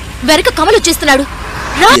ndani. వెనక కమలు వచ్చేస్తున్నాడు.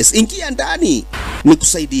 Yes, ingia ndani.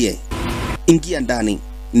 Nikusaidie. Ingia ndani.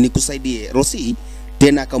 Nikusaidie. Rosi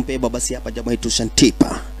tena akampeba basi hapa jamaa yetu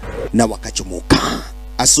Shantipa na wakachomoka.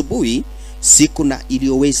 Asubuhi siku na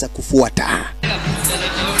iliyoweza kufuata.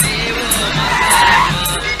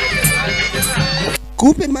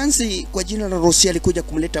 Kumbe manzi kwa jina la Rosi alikuja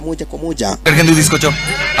kumleta moja kwa moja.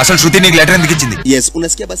 Asal Shruti ni letter ఎందుకు ఇచ్చింది? Yes,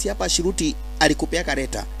 unasikia basi hapa Shiruti alikupea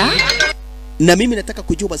kareta. Na mimi nataka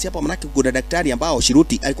kujua basi hapa manake kuna daktari ambao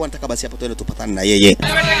Shiruti alikuwa anataka basi hapa tuende tupatane na yeye.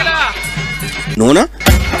 Unaona?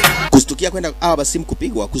 Kustukia kwenda basi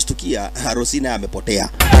mkupigwa, kustukia Rosina amepotea.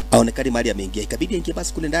 Aonekani mali ameingia. Ikabidi aingie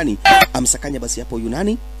basi kule ndani amsakanya basi hapo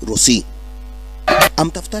Yunani Rosi.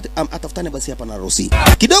 Atafutane basi hapa na Rosi.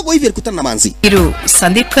 Kidogo hivi alikutana na manzi. మీరు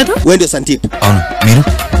సందీప్ కదా? Wewe ndio Sandeep. అవును మీరు?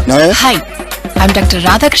 Na wewe? Hi. I'm doctor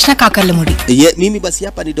Radhakrishna కాకర్లముడి. Mimi basi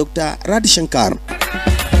hapa ni Dr. Radishankar.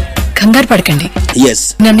 కంగారు పడకండి. Yes.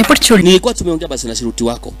 నన్ను ఎప్పుడు చూడండి. Nilikuwa tumeongea basi na Shiruti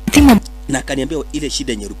wako. Na akaniambia ile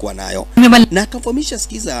shida yenye ulikuwa nayo. Na akamfahamisha,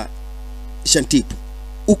 sikiza Shantiп,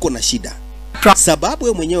 uko na shida. Sababu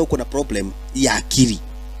wewe mwenyewe uko na problem ya akili.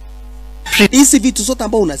 Hizi vitu zote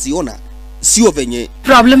ambao unaziona sio venye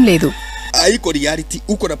problem లేదు. haiko reality,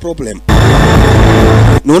 uko na problem.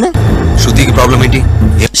 Unaona? Shruti problem ఏంటి?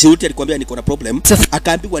 Shiruti alikwambia niko na problem.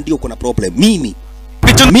 Akaambiwa ndio uko na problem. Mimi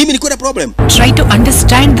niko na problem.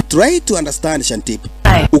 Try to understand Shantiп.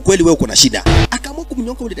 Ukweli wewe uko na shida. Akaamua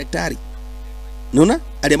kumnyonga yule daktari. Unaona?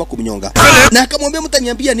 Aliamua kumnyonga. Na akamwambia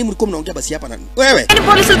mtaniambia nini mlikuwa mnaongea basi hapa na wewe.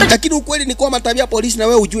 Lakini ukweli ni kwamba tabia polisi na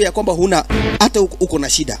wewe ujue ya kwamba huna hata uko na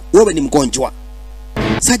shida. Wewe ni mgonjwa.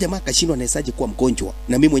 Sasa jamaa akashindwa anawezaje kuwa mgonjwa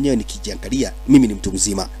na mimi mwenyewe nikijiangalia mimi ni mtu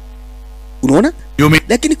mzima. Unaona?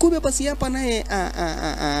 Lakini kumbe basi hapa naye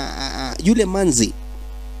yule manzi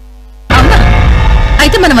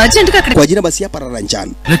అయితే మనం అర్జెంట్ గా అక్కడ kwa jina basi hapa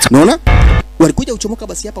Raranjan. Unaona? Walikuja uchomoka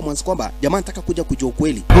basi hapa mwanzo kwamba jamaa anataka kuja kujua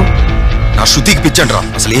ukweli. నా శృతికి పిచ్చండ్రా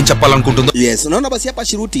అసలు ఏం చెప్పాలనుకుంటుందో. Yes, unaona basi hapa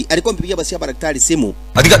Shiruti alikuwa mpigia basi hapa daktari simu.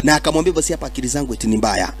 Na akamwambia basi hapa akili zangu eti ni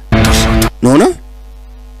mbaya. Unaona?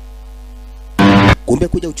 Kumbe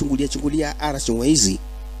kuja uchungulia arasho hizi.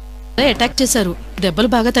 Attack చేశారు. దెబ్బలు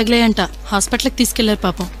బాగా తగిలాయంట. హాస్పిటల్ కి తీసుకెళ్లారు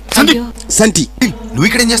పాపం. Santi, నువ్వు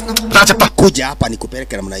ఇక్కడ ఏం చేస్తున్నావు? రా చెప్తా. Kuja hapa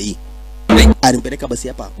nikupeleke namna hii. Alimpeleka basi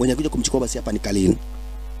hapa. Mwenye kuja kumchukua basi hapa ni Khalil.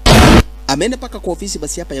 ameenda paka kwa ofisi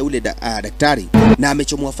basi hapa ya ule daktari na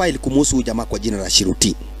amechomoa file kumuhusu huyu jamaa kwa jina la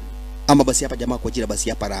Shiruti. Ama basi hapa jamaa kwa jina basi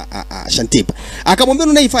hapa la Shantip. Akamwambia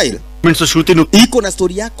una hii file. Iko na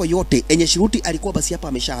story yako yote enye Shiruti alikuwa basi hapa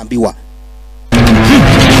ameshaambiwa.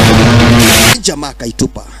 Jamaa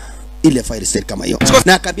kaitupa ile file sel kama hiyo.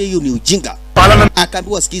 Na akaambia hiyo ni ujinga.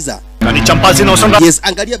 Akaambiwa sikiza. Yes,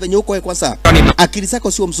 angalia venye uko wewe kwanza. Akili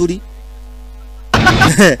zako sio mzuri.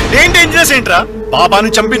 ఏం డేంజరస్ ఏంట్రా బాబాను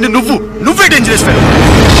చంపింది నువ్వే dangerous fellow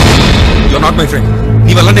you are not my friend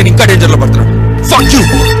నీ వల్ల నేను ఇంకా డేంజర్ లో పడుతున్నాను fuck you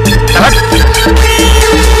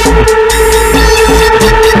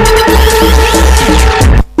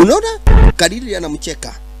unaona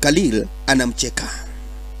Khalil anamcheka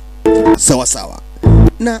sawa sawa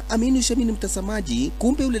na amini ushamini mtazamaji,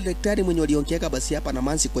 kumbe ule daktari mwenye waliongeaka basi hapa na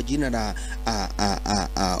Mansi kwa jina la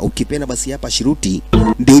ukipenda basi hapa Shiruti,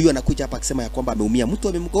 ndio huyo anakuja hapa akisema ya kwamba ameumia, mtu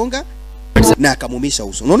amemgonga na akamuumisha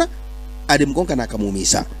uso. Unaona, alimgonga na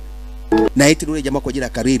akamuumisha, na eti yule jamaa kwa jina la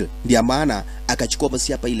Khalil ndio maana akachukua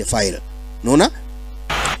basi hapa ile file. Unaona,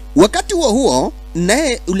 wakati huo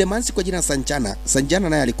naye ule Mansi kwa jina la Sanjana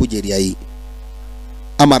naye alikuja area hii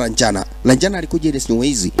ama Ranjana alikuja ile snow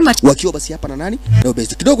hizi wakiwa basi hapa na nani na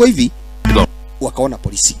basi kidogo hivi wakaona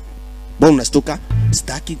polisi. Mbona unastuka?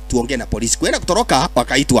 Sitaki tuongee na polisi. Kwenda kutoroka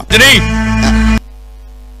wakaitwa.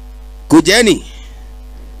 Kujeni.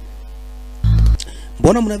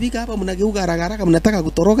 Mbona mnavika hapa mnageuka haraka mnataka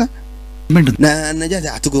kutoroka? Na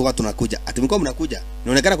najaza atuko watu tunakuja. Atumekuwa mnakuja.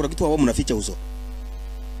 Inaonekana kuna kitu ambao mnaficha uso.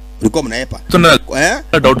 Mlikuwa mnaepa.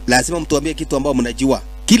 Lazima mtuambie kitu ambao mnajua.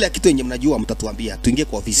 Kila kitu yenye mnajua mtatuambia. Tuingie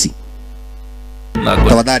kwa ofisi.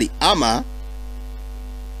 Tafadhali ama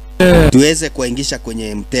tuweze kuingisha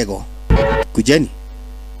kwenye mtego. Kujeni.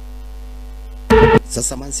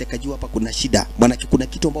 Sasa Mansi akajua hapa kuna shida. Maana kuna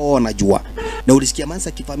kitu ambao wao wanajua. Na ulisikia Mansi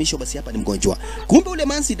akifahamishwa basi hapa ni mgonjwa. Kumbe ule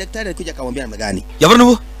Mansi daktari alikuja akamwambia namna gani?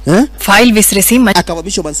 Yavrunu. File visiresi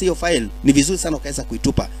akafahamishwa Mansi hiyo file ni vizuri sana ukaweza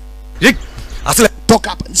kuitupa. Asile toka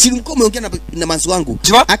hapa. Si mko umeongea na Mansi wangu.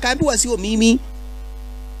 Akaambiwa sio mimi.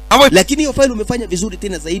 Lakini hiyo file umefanya vizuri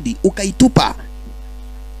tena zaidi ukaitupa.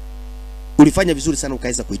 Ulifanya vizuri sana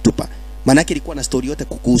ukaweza kuitupa. Maana yake ilikuwa na story yote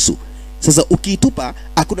kukuhusu. Sasa ukiitupa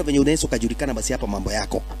hakuna venye unaweza kujulikana basi hapa mambo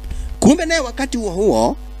yako. Kumbe naye wakati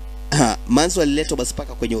huo Manso aliletwa basi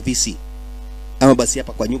paka kwenye ofisi ama basi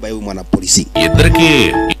hapa kwa nyumba ya huyu mwana polisi.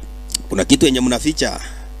 Kuna kitu yenye mnaficha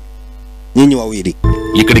nyinyi wawili.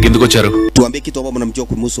 Ikkadiki enduku vacharu? Tuambie kitu ambacho mnamjua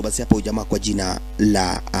kumhusu basi hapa ujamaa kwa jina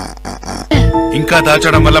la Inka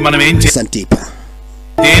daachadam valla manam em Santipa.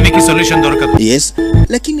 Deniki solution dorkadu. Yes.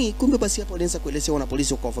 Lakini kumbe basi hapa walianza kuelezea wana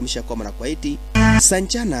polisi wakawafahamisha kwamba na kwa eti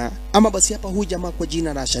Sanjana ama basi hapa huyu jamaa kwa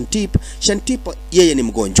jina la Shantip yeye ni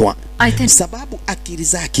mgonjwa. Sababu akili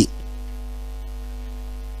zake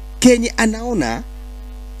kenye anaona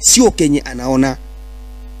sio kenye anaona.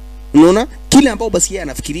 Unaona? Kile ambao basi yeye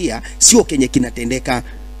anafikiria sio kenye kinatendeka.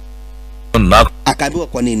 Akaambiwa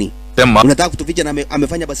kwa nini? Unataka kutuficha na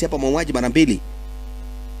amefanya basi hapa mauaji mara mbili.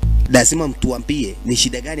 Lazima mtuambie ni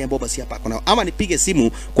shida gani ambayo basi hapa kuna ama nipige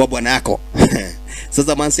simu kwa bwana yako.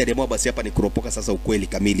 Sasa Mansi aliamua basi hapa ni kuropoka sasa ukweli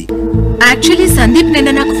kamili. Actually Sandeep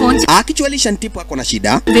nenda naku phone actually Shantip ako na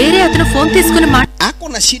shida. Vere atana phone tisukoni ako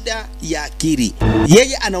na shida ya akili.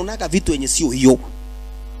 Yeye anaonaka vitu yenye sio hiyo.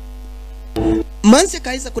 Mansi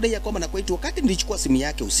kaisa kudai kwamba na kwetu wakati nilichukua simu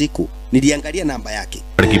yake usiku, niliangalia namba yake.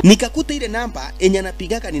 Nikakuta ile namba yenye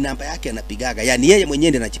anapigaga ni namba yake anapigaga. Yaani yeye mwenyewe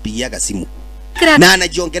ndiye anajipigiaga simu. Na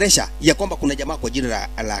anajiongeresha ya kwamba kuna jamaa kwa jina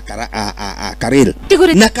la Khalil.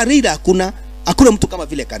 Na Khalil hakuna mtu kama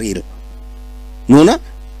vile Khalil. Unaona?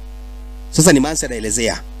 Sasa ni Mansi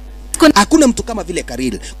anaelezea. Hakuna mtu kama vile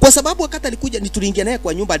Khalil. Kwa sababu wakati alikuja tuliingia naye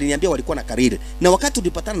kwa nyumba aliniambia walikuwa na Khalil. Na wakati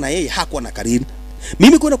tulipatana na yeye hakuwa na Khalil.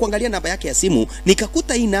 Mimi kwenda kuangalia namba yake ya simu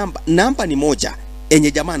nikakuta hii namba ni moja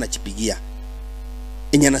enye jamaa anachipigia.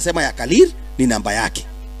 Enye anasema ya Khalil ni namba yake.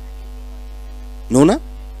 Unaona?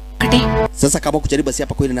 Sasa kama kujaribu basi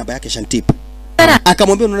hapa kwa ile namba yake Shantip.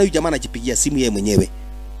 Akamwambia unaona huyu jamaa anajipigia simu yeye mwenyewe.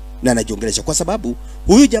 Na anajiongelesha kwa sababu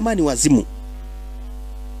huyu jamaa ni wazimu.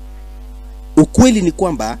 Ukweli ni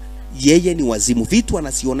kwamba yeye ni wazimu, vitu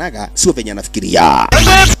anasionaga sio venye anafikiria.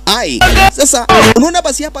 Sasa unaona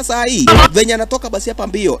basi hapa saa hii venye anatoka basi hapa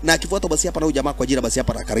mbio na akifuata basi hapa na huyu jamaa kwa jina basi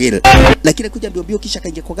hapa na Khalil. Lakini kuja mbio kisha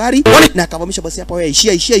kaingia kwa gari na akamwamisha basi hapa wewe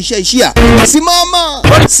ishia.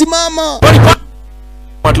 Simama.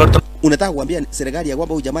 Unataka kuambia serikali ya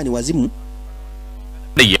kwamba huyu jamaa ni wazimu?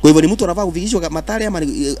 Kwa hivyo ni mtu anavaa uvigishwa matari ama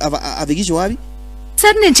avigishwa wapi?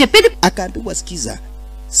 Sasa nichepedi akaambiwa sikiza.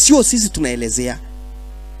 Sio sisi tunaelezea.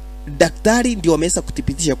 Daktari ndio ameweza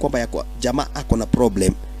kuthibitisha kwamba jamaa ako na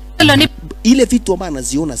problem. ile vitu ambazo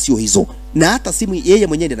anaziona sio hizo, na hata simu yeye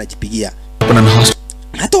mwenyewe ndiye anajipigia.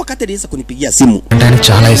 Hata wakati aliweza kunipigia simu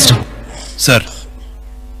చాలా ఇష్టం సార్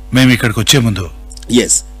మేము ఇక్కడికి వచ్చే ముందు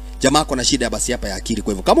yes, jamaa kuna shida basi hapa ya akili.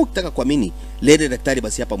 Kwa hivyo kama ukitaka kuamini, lele daktari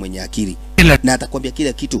basi hapa mwenye akili na atakwambia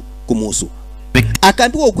kila kitu kumuhusu.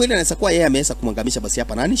 Akaambiwa ukweli, anaweza kuwa yeye ameweza kumwangamisha basi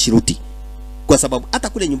hapa nani Shiruti, kwa sababu hata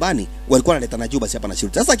kule nyumbani walikuwa wanaletana juu basi hapa na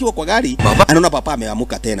Shiruti. Sasa akiwa kwa gari anaona papa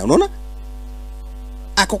ameamuka tena, unaona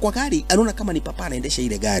ako kwa gari, anaona kama ni papa anaendesha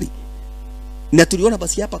ile gari, na tuliona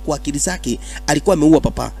basi hapa kwa akili zake alikuwa ameua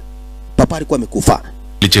papa alikuwa amekufa.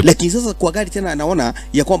 Lakini sasa kwa gari tena anaona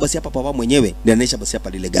ya kwamba basi hapa papa mwenyewe ndiye anaendesha basi hapa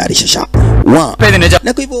lile gari shasha.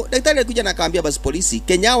 Na kwa hivyo daktari alikuja na akaambia basi polisi,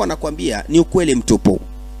 Kenya wanakuambia ni ukweli mtupu.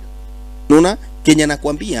 Unaona? Kenya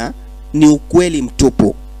anakuambia ni ukweli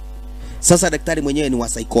mtupu. Sasa daktari mwenyewe ni wa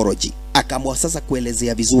psychology, akaamua sasa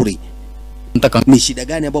kuelezea vizuri ni shida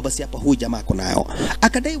gani ambayo basi hapa huyu jamaa ako nayo.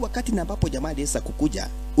 Akadai wakati na ambapo jamaa aliweza kukuja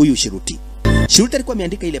huyu Shiruti alikuwa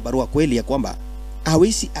ameandika ile barua kweli ya kwamba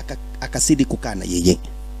hawezi akasidi kukaa na yeye.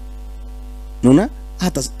 Unaona?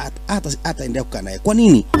 Hata endelea kukaa naye. Kwa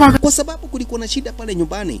nini? Kwa sababu kulikuwa na shida pale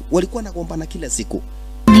nyumbani, walikuwa nagombana kila siku.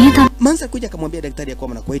 Manza kuja akamwambia daktari ya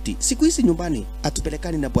kwamba na kweti siku hizi nyumbani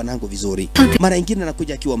atupelekani na bwanangu vizuri. Mara nyingine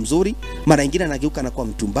anakuja akiwa mzuri, mara nyingine anageuka na kuwa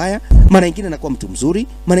mtu mbaya, mara nyingine anakuwa mtu mzuri,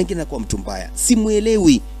 mara nyingine anakuwa mtu mbaya.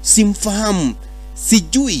 Simuelewi, simfahamu,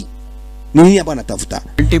 sijui ni nini ambacho anatafuta.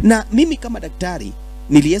 Na mimi kama daktari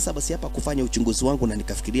niliweza basi hapa kufanya uchunguzi wangu na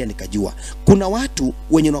nikafikiria nikajua kuna watu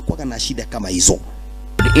wenye wanakuwa na shida kama hizo.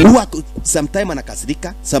 Huwa sometime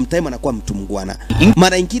anakasirika, sometime anakuwa mtu mngwana,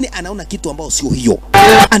 mara nyingine anaona kitu ambao sio hiyo,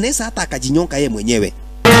 anaweza hata akajinyonga yeye mwenyewe.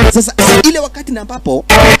 Sasa ile wakati na ambapo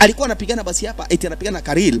alikuwa anapigana basi hapa eti anapigana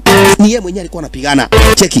Karil, ni yeye mwenyewe alikuwa anapigana.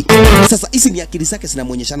 Cheki. Sasa hizi ni akili zake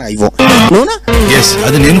zinamuonyeshana hivyo. Unaona? yes,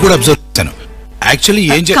 అది నేను కూడా అబ్జర్వ్ చేశాను. Actually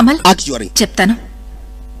actually చెప్తాను.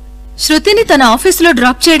 శృతిని తన ఆఫీసులో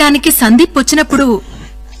డ్రాప్ చేయడానికి సందీప్ వచ్చినప్పుడు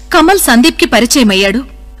కమల్ సందీప్ కి పరిచయం అయ్యాడు.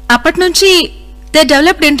 అప్పటి నుంచి they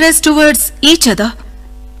developed interest towards each other.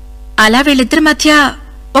 అలా వీళ్ళిద్దరి మధ్య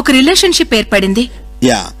ఒక రిలేషన్షిప్ ఏర్పడింది.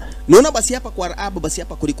 Naona basi hapa kwa Arabu basi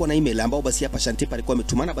hapa kulikuwa na email ambao basi hapa Shantipa alikuwa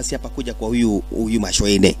ametumana basi hapa kuja kwa huyu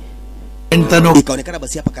Mashoene. Ikaonekana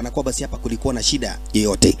basi hapa kana kwa basi hapa kulikuwa na shida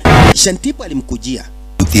yoyote. Shantipa alimkujia.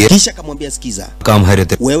 Kisha akamwambia sikiza,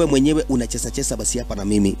 wewe mwenyewe unacheza basi hapa na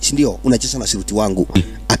mimi, si ndio? Unacheza na Shiruti wangu.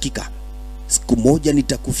 Hakika siku moja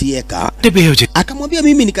nitakufieka. Akamwambia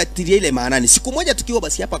mimi nikatilia ile maanani. Siku moja tukiwa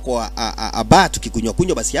basi hapa kwa aba tukikunywa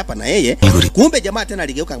basi hapa na yeye, kumbe jamaa tena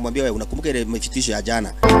aligeuka akamwambia wewe unakumbuka ile mafitisho ya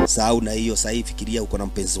jana? Sahau na hiyo, sasa fikiria uko na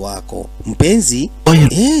mpenzi wako. Mpenzi?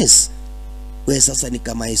 Yes. Wewe sasa ni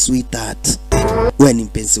kama sweetheart. Wewe ni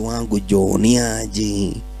mpenzi wangu John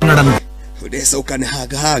aje. Udesa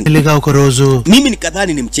ukanihaga. Iliga uko rozo. Mimi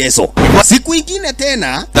nikadhani ni mchezo. Siku nyingine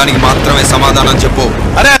tena దానికి మాత్రమే సమాధానం చెప్పు.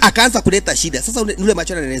 akaanza kuleta shida. Sasa yule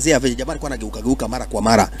macho anaelezea vile jamaa alikuwa anageuka mara kwa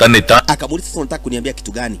mara. Akamuuliza sasa unataka kuniambia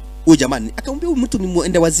kitu gani? Huyu jamani akamwambia huyu mtu ni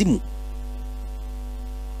muende wazimu.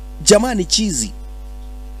 Jamani chizi.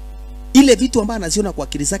 Ile vitu ambazo anaziona kwa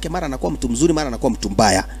akili zake, mara anakuwa mtu mzuri, mara anakuwa mtu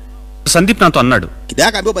mbaya. Sandeep నాతో అన్నాడు.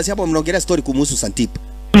 Kidaka ambao basi hapo mnaongelea story kumhusu Santip.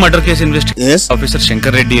 Murder case investigation officer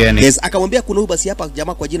Shankar రెడ్డి అని. Yes, akamwambia kuna huyu basi hapa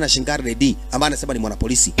jamaa kwa jina Shankar Reddy ambaye anasema ni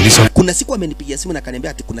mwanapolisi. Kuna siku amenipigia simu na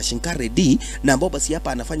akaniambia ati kuna Shankar Reddy na ambao basi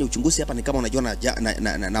hapa anafanya uchunguzi hapa, ni kama unajua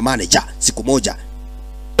na manager siku moja.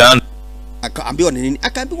 Akaambiwa ni nini?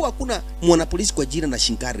 Akaambiwa hakuna mwanapolisi kwa jina na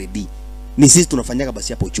Shankar Reddy. Ni sisi tunafanyaga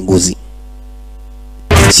basi hapa uchunguzi.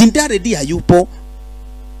 Shankar Reddy hayupo.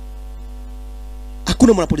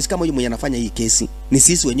 Hakuna mwanapolisi kama huyu mwenye anafanya hii kesi. Ni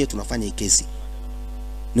sisi wenyewe tunafanya hii kesi.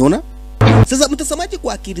 Unaona? Sasa mtazamaji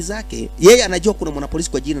kwa akili zake, yeye anajua kuna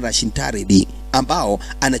mwanapolisi kwa jina la Shankar Reddy ambao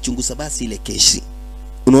anachunguza basi ile kesi.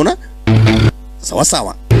 Unaona? Sawa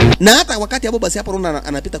sawa. Na hata wakati hapo basi hapo unaona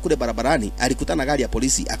anapita kule barabarani, alikutana gari ya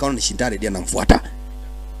polisi, akaona ni Shankar Reddy anamfuata.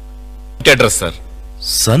 Address sir.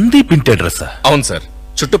 Sandeep ఇంటి అడ్రస్. అవును సార్.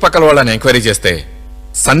 చుట్టుపక్కల వాళ్ళని ఎంక్వైరీ చేస్తే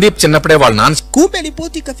సందీప్ చిన్నప్పుడే వాళ్ళ నాన్న. Kumbe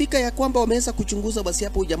ripoti ikafika ya kwamba wameweza kuchunguza basi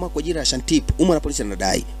hapo jamaa kwa jina la Shantip. Umma na polisi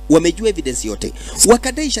anadai wamejua evidence yote.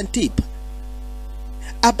 Wakadai Shantip,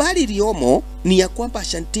 habari iliyomo ni ya kwamba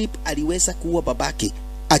Shantip aliweza kuua babake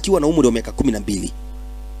akiwa na umri wa miaka 12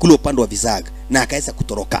 kule upande wa Vizag na akaweza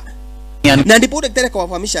kutoroka. Na ndipo daktari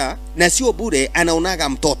akawafahamisha, na sio bure, anaonaga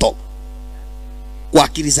mtoto kwa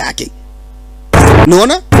akili zake.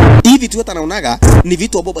 Unaona? Hivi vitu yote anaonaga ni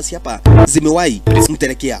vitu ambavyo basi hapa zimewahi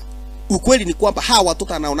mtelekea. Ukweli ni kwamba hawa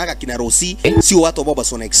watoto anaonaga kina Rosi sio watu ambao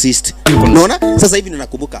basi wana exist. Unaona? Sasa hivi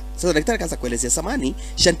ninakumbuka. Sasa daktari kaanza kuelezea samani,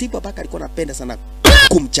 Shantip babaka alikuwa anapenda sana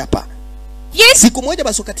kumchapa. Siku moja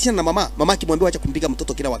basi wakatishana na mama akimwambia acha kumpiga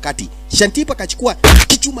mtoto kila wakati. Shantipa akachukua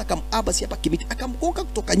kichuma basi hapa kimiti akamgonga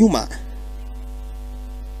kutoka nyuma.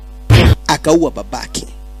 Akaua babake.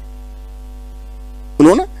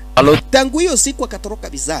 Unaona? Tangu hiyo siku akatoroka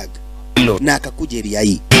Vizag na akakuja area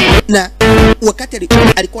hii. Na wakati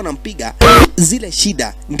alikuwa anampiga, zile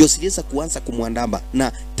shida ndio ziliweza kuanza kumwandama,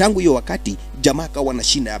 na tangu hiyo wakati jamaa akawa na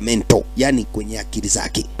shida ya mental, yani kwenye akili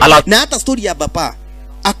zake. Na hata story ya baba,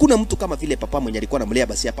 hakuna mtu kama vile papa mwenye alikuwa anamlea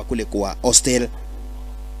basi hapa kule kwa hostel.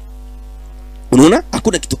 Unaona?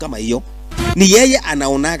 Hakuna kitu kama hiyo. Ni yeye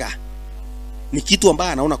anaonaga. Ni kitu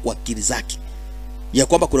ambaye anaona kwa akili zake, ya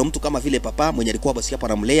kwamba kuna mtu kama vile papa mwenye alikuwa basi hapa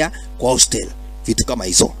anamlea kwa hostel, vitu kama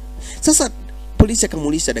hizo. Sasa polisi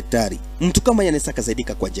akamuuliza daktari, mtu kama yeye anaweza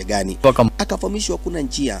kazaidika kwa njia gani? Akafahamishwa kuna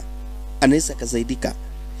njia anaweza kazaidika,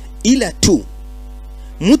 ila tu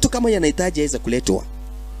mtu kama yeye anahitaji aweze kuletwa,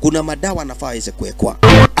 kuna madawa anafaa aweze kuwekwa.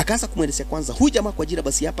 Akaanza kumwelezea kwanza huyu jamaa kwa jina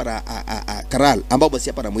basi hapa na Karal, ambao basi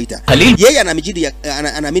hapa anamuita yeye,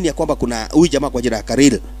 anaamini ya kwamba kuna huyu jamaa kwa jina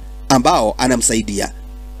Karil ambao anamsaidia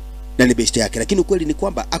na ni best yake, lakini ukweli ni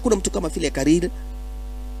kwamba hakuna mtu kama vile Karil.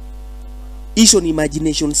 Hizo ni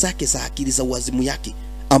imagination zake za akili za wazimu yake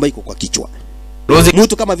ambayo iko kwa kichwa.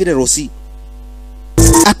 Mtu kama vile Rosi,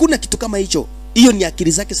 hakuna kitu kama hicho. Hiyo ni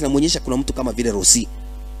akili zake zinamuonyesha kuna mtu kama vile Rosi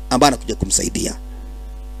ambaye anakuja kumsaidia.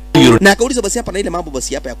 Na akauliza basi hapa na ile mambo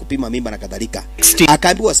basi hapa ya kupima mimba na kadhalika.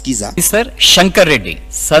 Akaambiwa sikiza, Sir Shankar Reddy,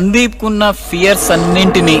 Sandeep kuna fears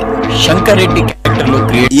annintini Shankar Reddy character lo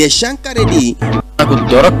create. Ye Shankar Reddy నాకు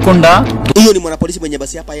దొరకకుండా, hiyo ni mwanapolisi mwenye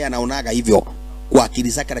basi hapa yeye anaonaga hivyo kwa akili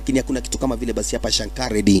zake, lakini hakuna kitu kama vile basi hapa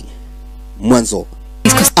Shankar Reddy mwanzo.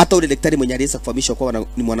 Hata ule daktari mwenye aliweza kufahamishwa kwa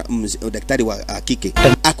ni daktari wa kike,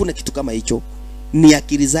 hakuna kitu kama hicho. Ni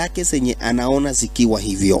akili zake zenye anaona zikiwa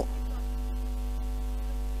hivyo.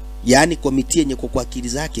 Yaani komiti yenye kwa akili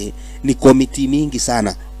zake ni komiti mingi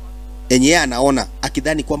sana yenye yeye anaona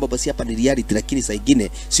akidhani kwamba basi hapa ni reality, lakini saa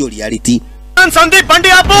nyingine sio reality. Sandeep pande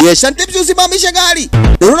hapo. Yes, Sandeep usimamishe gari.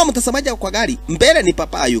 Unaona mtazamaji kwa gari, mbele ni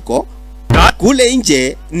papa yuko, kule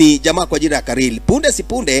nje ni jamaa kwa jina ya Karil. Punde si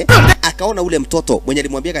punde akaona ule mtoto mwenye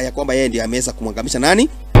alimwambia ya kwamba yeye ndiye ameweza kumwangamisha nani?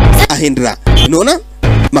 Ahindra. Unaona?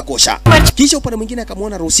 Makosa. Kisha upande mwingine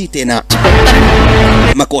akamwona Rosi tena.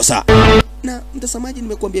 Makosa. Na mtazamaji,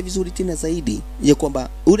 nimekuambia vizuri tena zaidi ya kwamba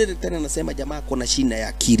ule daktari anasema jamaa ako na shida ya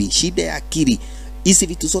akili. Shida ya akili. Hizi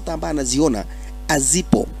vitu zote ambazo anaziona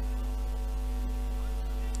azipo.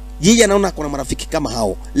 Yeye anaona kuna marafiki kama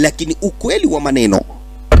hao, lakini ukweli wa maneno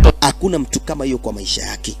hakuna mtu kama hiyo kwa maisha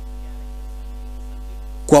yake.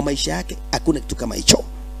 Kwa maisha yake hakuna kitu kama hicho.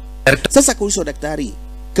 Sasa kuhusu daktari,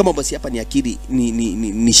 kama basi hapa ni akili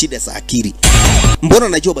ni shida za akili, mbona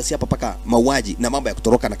najua basi hapa paka mauaji na mambo ya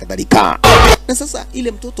kutoroka na kadhalika. Na sasa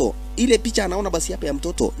ile mtoto, ile picha anaona basi hapa ya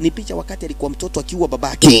mtoto ni picha wakati alikuwa mtoto akiwa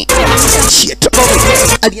babake. Shit.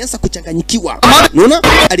 Alianza kuchanganyikiwa. Unaona?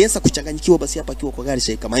 Alianza kuchanganyikiwa basi hapa akiwa kwa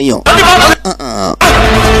gari kama hiyo.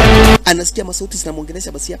 Anasikia masauti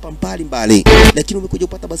zinamuongelesha basi hapa mbali, lakini umekuja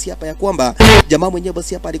upata basi hapa ya kwamba jamaa mwenyewe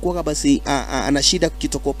basi hapa alikuwa basi ana shida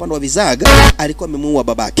kutoka upande wa Vizag, alikuwa amemuua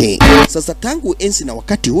babake. Sasa tangu enzi na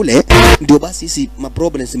wakati ule ndio basi hizi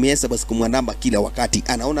problems zimeanza basi kumwandamba kila wakati.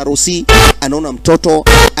 Anaona Rosi, anaona mtoto,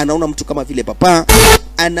 anaona mtu kama vile papa,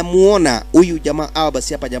 anamuona huyu jamaa au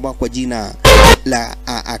basi hapa jamaa kwa jina la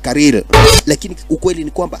Karil, lakini ukweli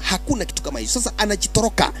ni kwamba hakuna kitu kama hiyo. Sasa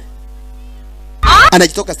anajitoroka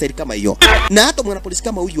staili kama hiyo, na hata mwanapolisi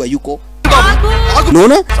kama huyu hayuko.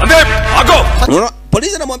 Unaona? Unaona?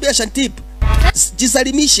 Polisi anamwambia Shandeep,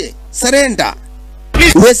 jisalimishe, surrender,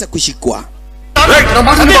 uweze kushikwa.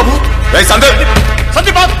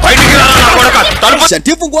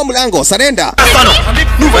 Shandeep, fungua mlango, surrender.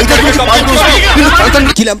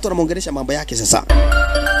 Kila mtu anamuongelesha mambo yake. Sasa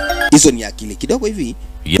hizo ni akili kidogo hivi.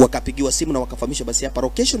 Wakapigiwa simu na wakafahamishwa basi hapa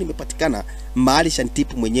location imepatikana mahali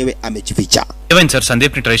Shandeep mwenyewe amejificha. ఏమైంది సార్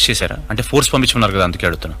సందీప్ ని ట్రేస్ చేశారా అంటే ఫోర్స్ పంపించమన్నారు కదా అందుకే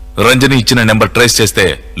అడుగుతున్నా రంజని ఇచ్చిన number trace చేస్తే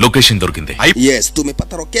లొకేషన్ దొరికింది. Yes,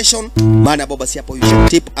 tumepata location maana basi hapa huyu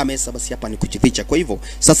Shandeep amesa basi hapa ni kujificha. Kwa hivyo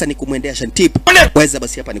sasa ni kumwendea Shandeep waweza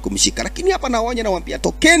basi hapa ni kumshika, lakini hapa naonya nawaambia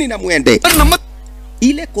tokeni na muende.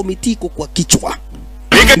 Ile komiti iko kwa kichwa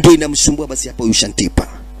ndio inamsumbua basi hapa huyu Shandeep.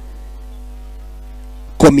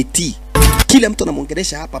 Komiti kila mtu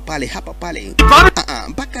anamuongelesha hapa pale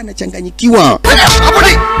mpaka anachanganyikiwa.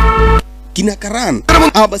 Kina Karan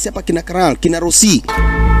au basi hapa kina Karan, kina Rosi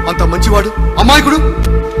అంత మంచివాడు అమాయకుడు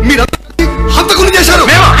మీరు హంతకుని చేశారు.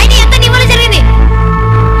 ఆయన ఎంత నివల జరిగింది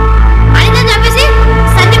అని చెప్పేసి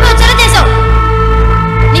సందీప్ వచ్చేలా చేసావు.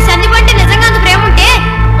 నీ సందీప్ అంటే నిజంగా అంత ప్రేమ ఉంటే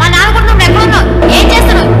మా నాన్న కొడుకు ఎక్కడ ఉన్నావు, ఏం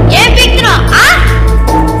చేస్తున్నావు, ఏం పీక్తున్నావు?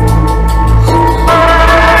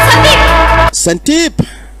 Sandeep Santip.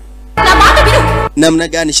 Namna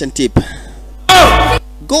gani Santip?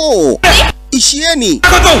 Go. Ishieni.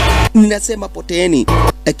 Ninasema poteeni.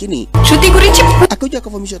 Lakini Shruti gurinchi akaja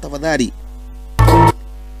akafahamisha, tafadhali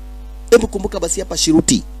hebu kumbuka basi hapa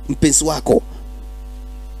Shruti mpenzi wako.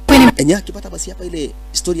 Enya akipata basi hapa ile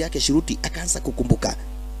story yake Shruti akaanza kukumbuka.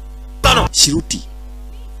 Shruti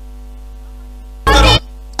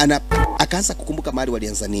akaanza kukumbuka mahali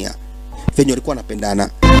walianzania, venye walikuwa wanapendana,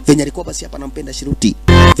 venye alikuwa basi hapa anampenda Shruti,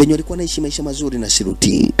 venye walikuwa naishi maisha mazuri na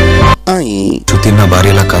Shruti. Ai, Shruti na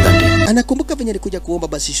bari la kadandi. Anakumbuka venye alikuja kuomba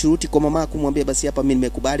basi Shruti kwa mama kumwambia basi hapa mimi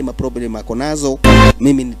nimekubali maproblem yako nazo,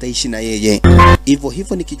 mimi nitaishi na yeye.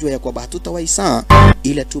 Hivyo nikijua ya kwamba hatutawahi saa,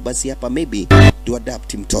 ila tu basi hapa maybe to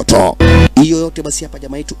adapt mtoto. Hiyo yote basi hapa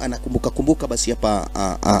jamaa yetu anakumbuka basi hapa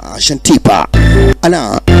Shantipa.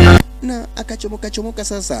 Ala na akachomoka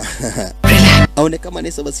sasa. Aone kama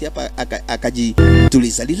nesa basi hapa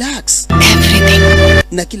akajituliza, relax everything,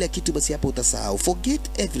 na kila kitu basi hapa utasahau, forget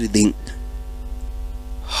everything.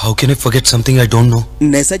 How can I forget something I don't know?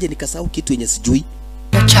 Naesaje nikasahau kitu yenye sijui?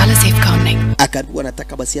 Chala safeguarding. Akaambiwa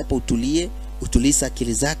nataka basi hapa utuliza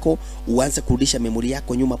akili zako, uanze kurudisha memori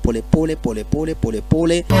yako nyuma pole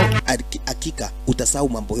pole. Hakika utasahau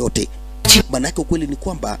mambo yote. Manake ukweli ni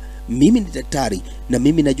kwamba mimi ni daktari na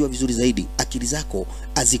mimi najua vizuri zaidi, akili zako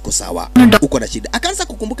haziko sawa, uko na shida. Akaanza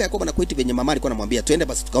kukumbuka Yakobo na Kweti venye mama alikuwa anamwambia twende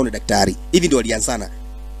basi tukaone daktari. Hivi ndio walianzana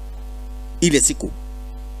ile siku.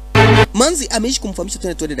 Manzi ameishi kumfahamisha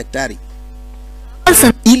twende daktari,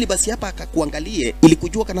 ili basi hapa akakuangalie, ili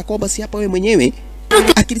kujua kana kwamba basi hapa wewe mwenyewe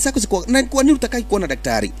akili zako ziko na kwa nini utakai kuona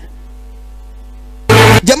daktari.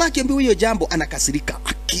 Jamaa akiambiwa hiyo jambo anakasirika,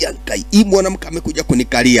 akiangai hii mwanamke amekuja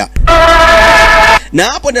kunikalia. Na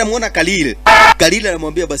hapo ndio namuona Khalil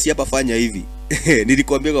anamwambia basi hapa fanya hivi.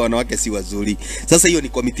 Nilikwambia wanawake si wazuri. Sasa hiyo ni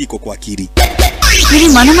committee iko kwa akili. Mimi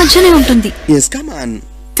mana manchane untundi. Yes, come on.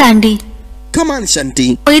 Sandy. Come on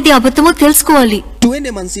Shanti. Idi abathamo telusukovali.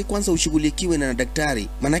 Tuende manzi kwanza ushughulikiwe na daktari.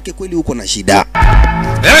 Manake kweli uko na shida.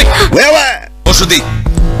 Wewe! Shruti,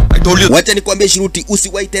 I told you. Wacha nikwambie Shruti,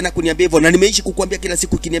 usiwahi tena kuniambia hivyo, na nimeishi kukuambia kila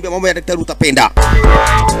siku ukiniambia mambo ya daktari utapenda.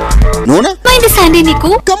 Unaona? Mind Sandy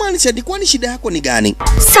niku? Kama ni Shanti, kwani shida yako ni gani?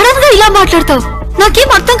 Sudden ga ila maatladtavu.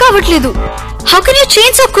 Nakem artham kavatledu. How can you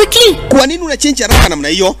change so quickly? Kwa nini una change haraka namna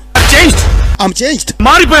hiyo? I'm changed.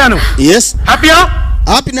 Maripoyanu. Yes.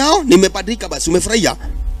 Happy now? Nimebadilika basi, umefurahia?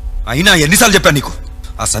 Aina ఎన్నిసార్లు చెప్పాను నీకు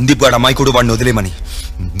ఆ సందీప్ గారు అమ్మాయి కూడా వాడిని వదిలేమని.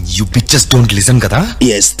 You bitches don't listen kada?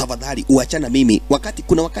 Yes, tafadhali uachana mimi.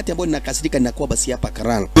 Kuna wakati ambao ninakasirika ninakuwa basi hapa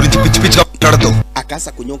Karan.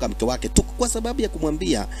 Akaanza kunyonga mke wake tu kwa sababu ya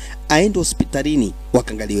kumwambia aende hospitalini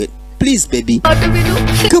wakangaliwe. Please baby.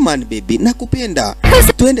 Come on baby, nakupenda.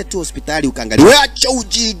 Tuende tu hospitali ukangaliwe. Acha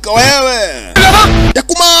ujinga wewe.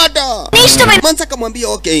 Takumada. Manza kamwambia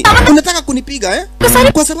okay. Unataka kunipiga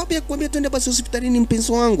Kwa sababu ya kuambia tuende basi hospitalini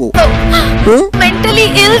mpenzi wangu. Mentally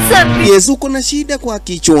ill son. Yes, uko na shida kwa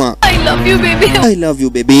kichwa. I love you baby. I love you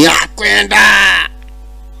baby. Kwenda.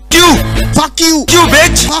 Fuck you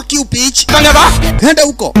bitch. Fuck you bitch. Kanda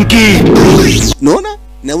huko. Unaona?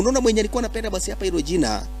 Na unaona mwenye alikuwa anapenda basi hapa hilo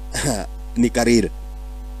jina ni Karir.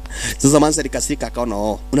 Sasa Mansa alikasirika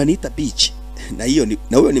akaona unaniita bitch.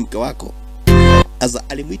 Na huyo ni mke wako. Sasa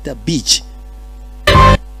alimuita bitch.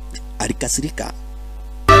 Alikasirika.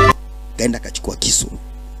 Kaenda akachukua kisu.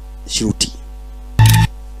 Shruti.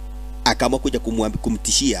 Akaamua kuja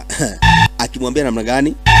kumtishia. Akimwambia namna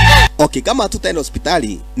gani? Okay, kama hatutaenda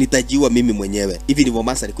hospitali nitajiua mimi mwenyewe. Hivi ndivyo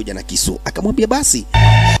Mansa alikuja na kisu. Akamwambia basi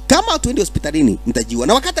kama tuende hospitalini nitajiua.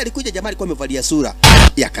 Na wakati alikuja jamaa alikuwa amevalia sura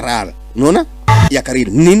ya Karar. Unaona? Ya Karir.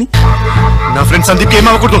 Nini? Na friend Sandeep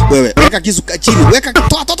kema wakudu. Wewe weka kisu chini. Weka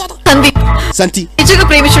Sandeep. Santi. Nicheka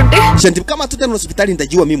premissionte. Sandeep kama tutaenda hospitali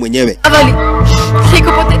nitajiua mimi mwenyewe. Avali.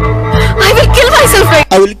 Lekopote I will kill myself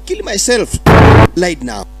right. I will kill myself right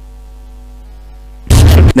now.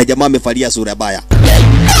 Na jamaa amevalia sura baya.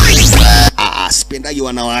 Sipendagi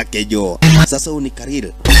wanawake jo. Sasa huyu ni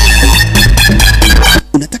Karir.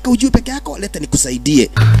 Unataka ujue peke yako? Leta nikusaidie.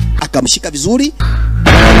 Akamshika vizuri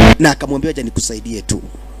na akamwambia acha nikusaidie tu.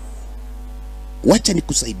 Wacha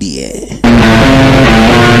nikusaidie.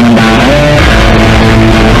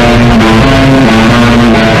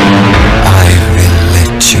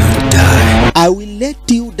 I will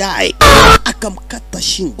let you die. Akamkata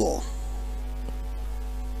shingo.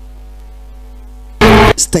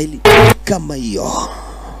 Style kama hiyo.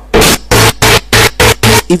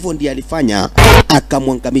 Hivyo ndiye alifanya,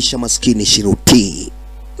 akamwangamisha maskini Shruti.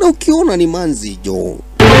 Na ukiona ni manzi jo.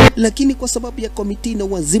 Lakini kwa sababu ya komiti na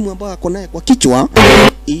wazimu ambao ako naye kwa kichwa,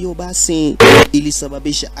 hiyo basi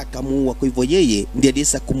ilisababisha akamuua. Kwa hivyo yeye ndiye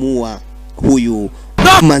aliyesa kumuua huyu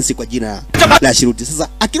mansi kwa jina la Shiruti. Sasa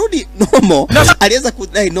akirudi nomo aliweza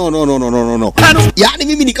kudai no. Yani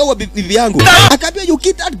mimi nikawa bibi yangu. Akaambia you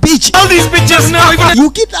keep that bitch. All these bitches now.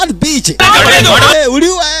 You keep that bitch.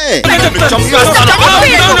 Uliwa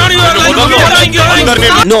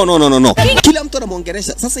No. Kila mtu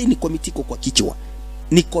anamuongelesha. Sasa hii ni komiti kwa kichwa.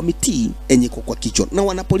 Ni komiti enye kwa kichwa. Na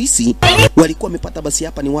wanapolisi walikuwa wamepata basi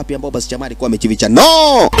hapa ni wapi ambao basi jamaa alikuwa amejificha.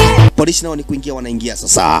 No! Polisi nao ni kuingia wanaingia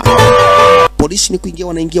sasa. Polisi ni kuingia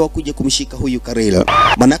wanaingia wakuje kumshika huyu Karel.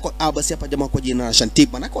 Manako basi hapa jamaa kwa jina la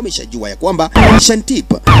Shantip. Manako ameshajua ya kwamba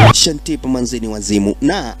Shantip manzeni wazimu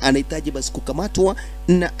na anahitaji basi kukamatwa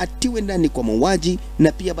na atiwe ndani kwa mauaji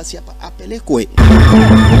na pia basi hapa apelekwe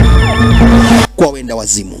kwa wenda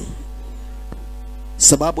wazimu.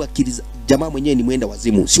 Sababu akili jamaa mwenyewe ni mwenda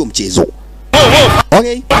wazimu, sio mchezo.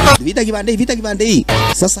 Okay, vita kibande hii.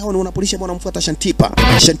 Sasa hao ni wanapolisi ambao wanamfuata Shantipa.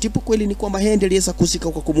 Shantipa kweli ni kwamba yeye ndiye aliweza kuhusika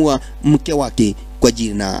kwa kumua mke wake kwa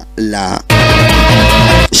jina la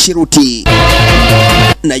Shiruti.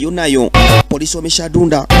 Nayo polisi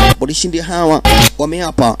wameshadunda. Polisi ndio hawa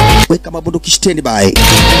wameapa weka mabunduki standby.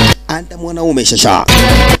 Anda mwanaume shasha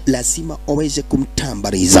lazima waweze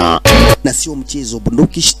kumtambariza na sio mchezo.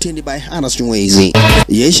 Bunduki standby hana siwezi.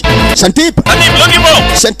 Yes,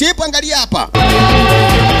 Shantipa angalia hapa.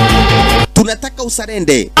 Tunataka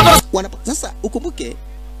usarende. Sasa ukumbuke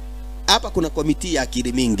hapa kuna komiti ya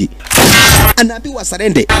akili mingi. Anaambiwa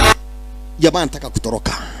sarende. Jamaa anataka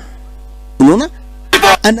kutoroka. Unaona?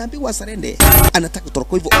 Anaambiwa sarende, anataka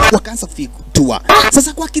kutoroka, hivyo wakaanza kufitua.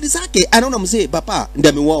 Sasa kwa akili zake anaona mzee papa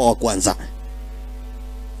ndiye ameuawa wa kwanza.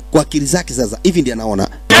 Kwa akili zake sasa hivi ndiye anaona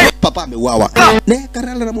papa ameuawa. Na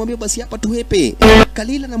Karala anamwambia basi hapa tuhepe.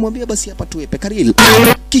 Kalila anamwambia basi hapa tuhepe. Karil.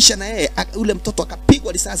 Kisha na yeye ule mtoto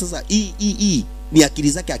akapigwa risasi. Sasa ni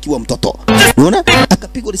akili zake akiwa mtoto. Unaona?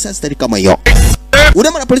 Akapigwa risasi tari kama hiyo.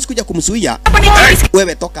 Unema na polisi kuja kumzuia.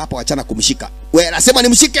 Wewe toka hapa, wachana kumshika. Wewe nasema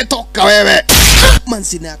nimshike, toka wewe.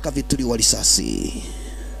 Mansina akavituliwa risasi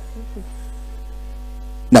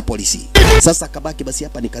na polisi. Sasa kabaki basi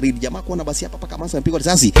hapa ni Karili. Jamaa kuona basi hapa paka Mansa amepigwa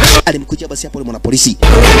risasi, alimkujia basi hapa yule mwanapolisi.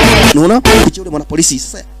 Unaona? Kujia yule mwanapolisi.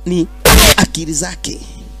 Sasa ni akili zake.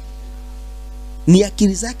 Ni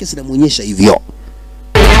akili zake zinamuonyesha hivyo.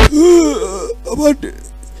 Abade.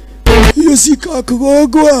 Yosika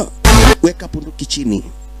kagogwa. Weka bunduki chini.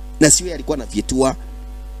 Na siwe alikuwa anafyetua.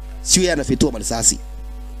 Siwe anafyetua marisasi.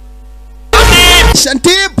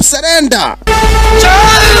 Shantip surrender.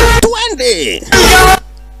 Tuende.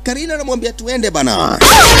 Karina anamwambia tuende bana.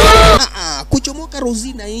 Kuchomoka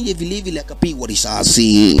Rosina yeye vile vile akapigwa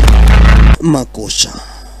risasi. Makosha.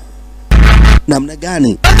 Namna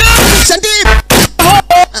gani? Shantip.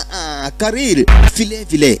 Karil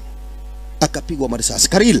vile akapigwa marisasi.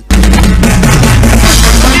 Karil.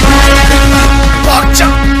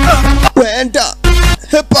 Wenda.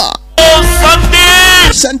 Hepa.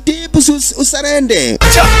 Shantip usarende.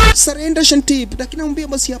 Sarenda Shantip. Lakini umbia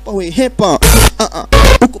basi hapa we. Hepa.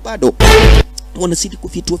 Huko bado wanazidi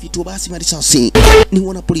kufitua basi marisasi. Ni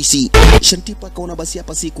wana polisi. Shantip akaona basi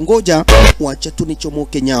hapa siku ngoja. Wacha tu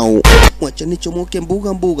nichomoke nyao. Wacha nichomoke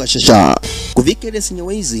mbuga shasha. Kuvika ile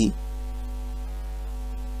sinyawezi.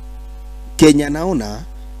 Kenya naona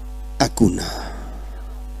hakuna.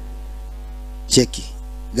 Cheki.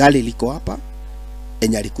 Gari liko hapa.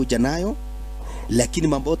 Enya alikuja nayo. Lakini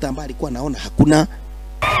mambo yote ambayo alikuwa naona hakuna.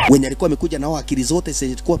 Wenye alikuwa amekuja nao akili zote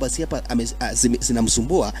zilikuwa basi hapa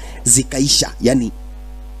zinamsumbua zikaisha. Yani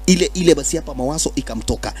ile basi hapa mawazo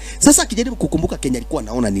ikamtoka. Sasa akijaribu kukumbuka Kenya alikuwa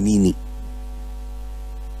naona ni nini.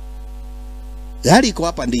 Gari iko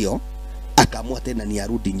hapa ndio. Akaamua tena ni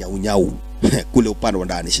arudi nyau kule upande wa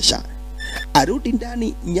ndani shasha. Arudi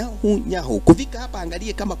ndani nyau. Kufika hapa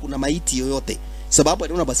angalie kama kuna maiti yoyote. Sababu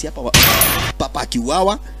aliona basi hapa papa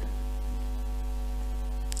akiuawa.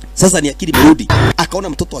 Sasa ni akili merudi. Akaona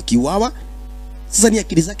mtoto akiuawa. Sasa ni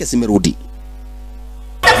akili zake zimerudi.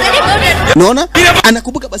 Unaona?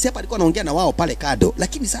 Anakumbuka basi hapa alikuwa anaongea na wao pale kado.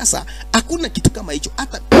 Lakini sasa hakuna kitu kama hicho.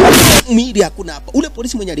 Hata mwili hakuna hapa. Ule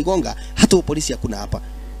polisi mwenye aligonga, hata ule polisi hakuna hapa.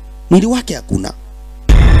 Mwili wake hakuna.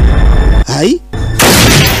 Hai?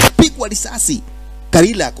 Pigwa risasi.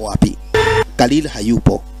 Kalila ako wapi? Kalila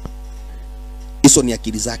hayupo. Hizo ni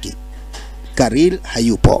akili zake. Karil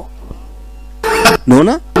hayupo.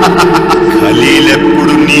 Naona? Kalile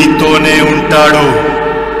pudunitone untado.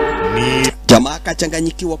 Jamaa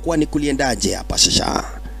akachanganyikiwa kwani kuliendaje hapa sasa.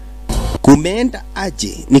 Kumeenda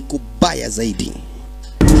aje ni kubaya zaidi.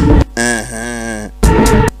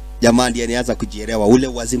 Jamaa ndiye anianza kujielewa, ule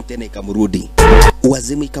wazimu tena ikamrudi.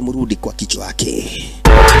 Wazimu ikamrudi kwa kichwa yake.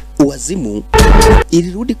 wazimu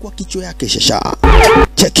ilirudi kwa kichwa yake shasha.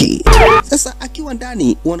 Cheki. Sasa akiwa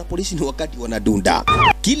ndani, wanapolisi ni wakati wanadunda.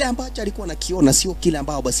 Kile ambacho alikuwa anakiona sio kile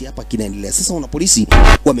ambao basi hapa kinaendelea. Sasa wanapolisi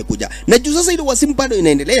wamekuja. Na juu sasa ile wazimu bado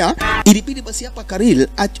inaendelea, ilibidi basi hapa Karil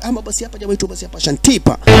ama basi hapa jamaa yetu basi hapa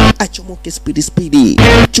Shantipa achomoke speedy.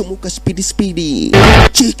 Chomoka speedy.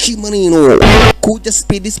 Cheki maneno. Kuja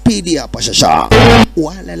speedy hapa shasha.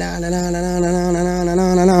 Wala la.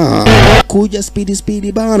 Kuja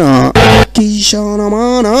speedy bana. Kisha na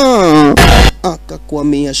maana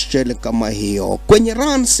akakwamia shell kama hiyo kwenye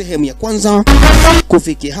run sehemu ya kwanza.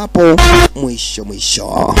 Kufikia hapo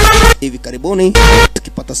mwisho. Hivi karibuni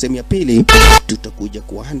tukipata sehemu ya pili tutakuja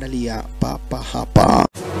kuandalia papa hapa.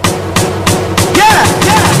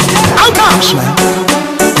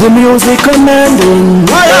 The music commanding,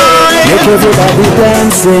 make everybody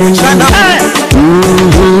dancing.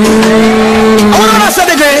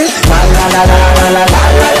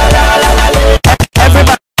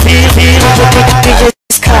 Everybody feel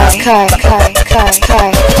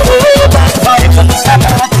Kai.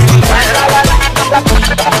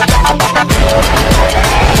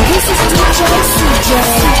 This is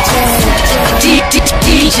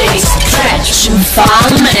DJ Stretch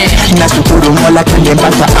Falme. Nasukuru mola kwenye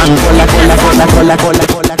bata angola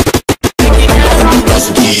kola.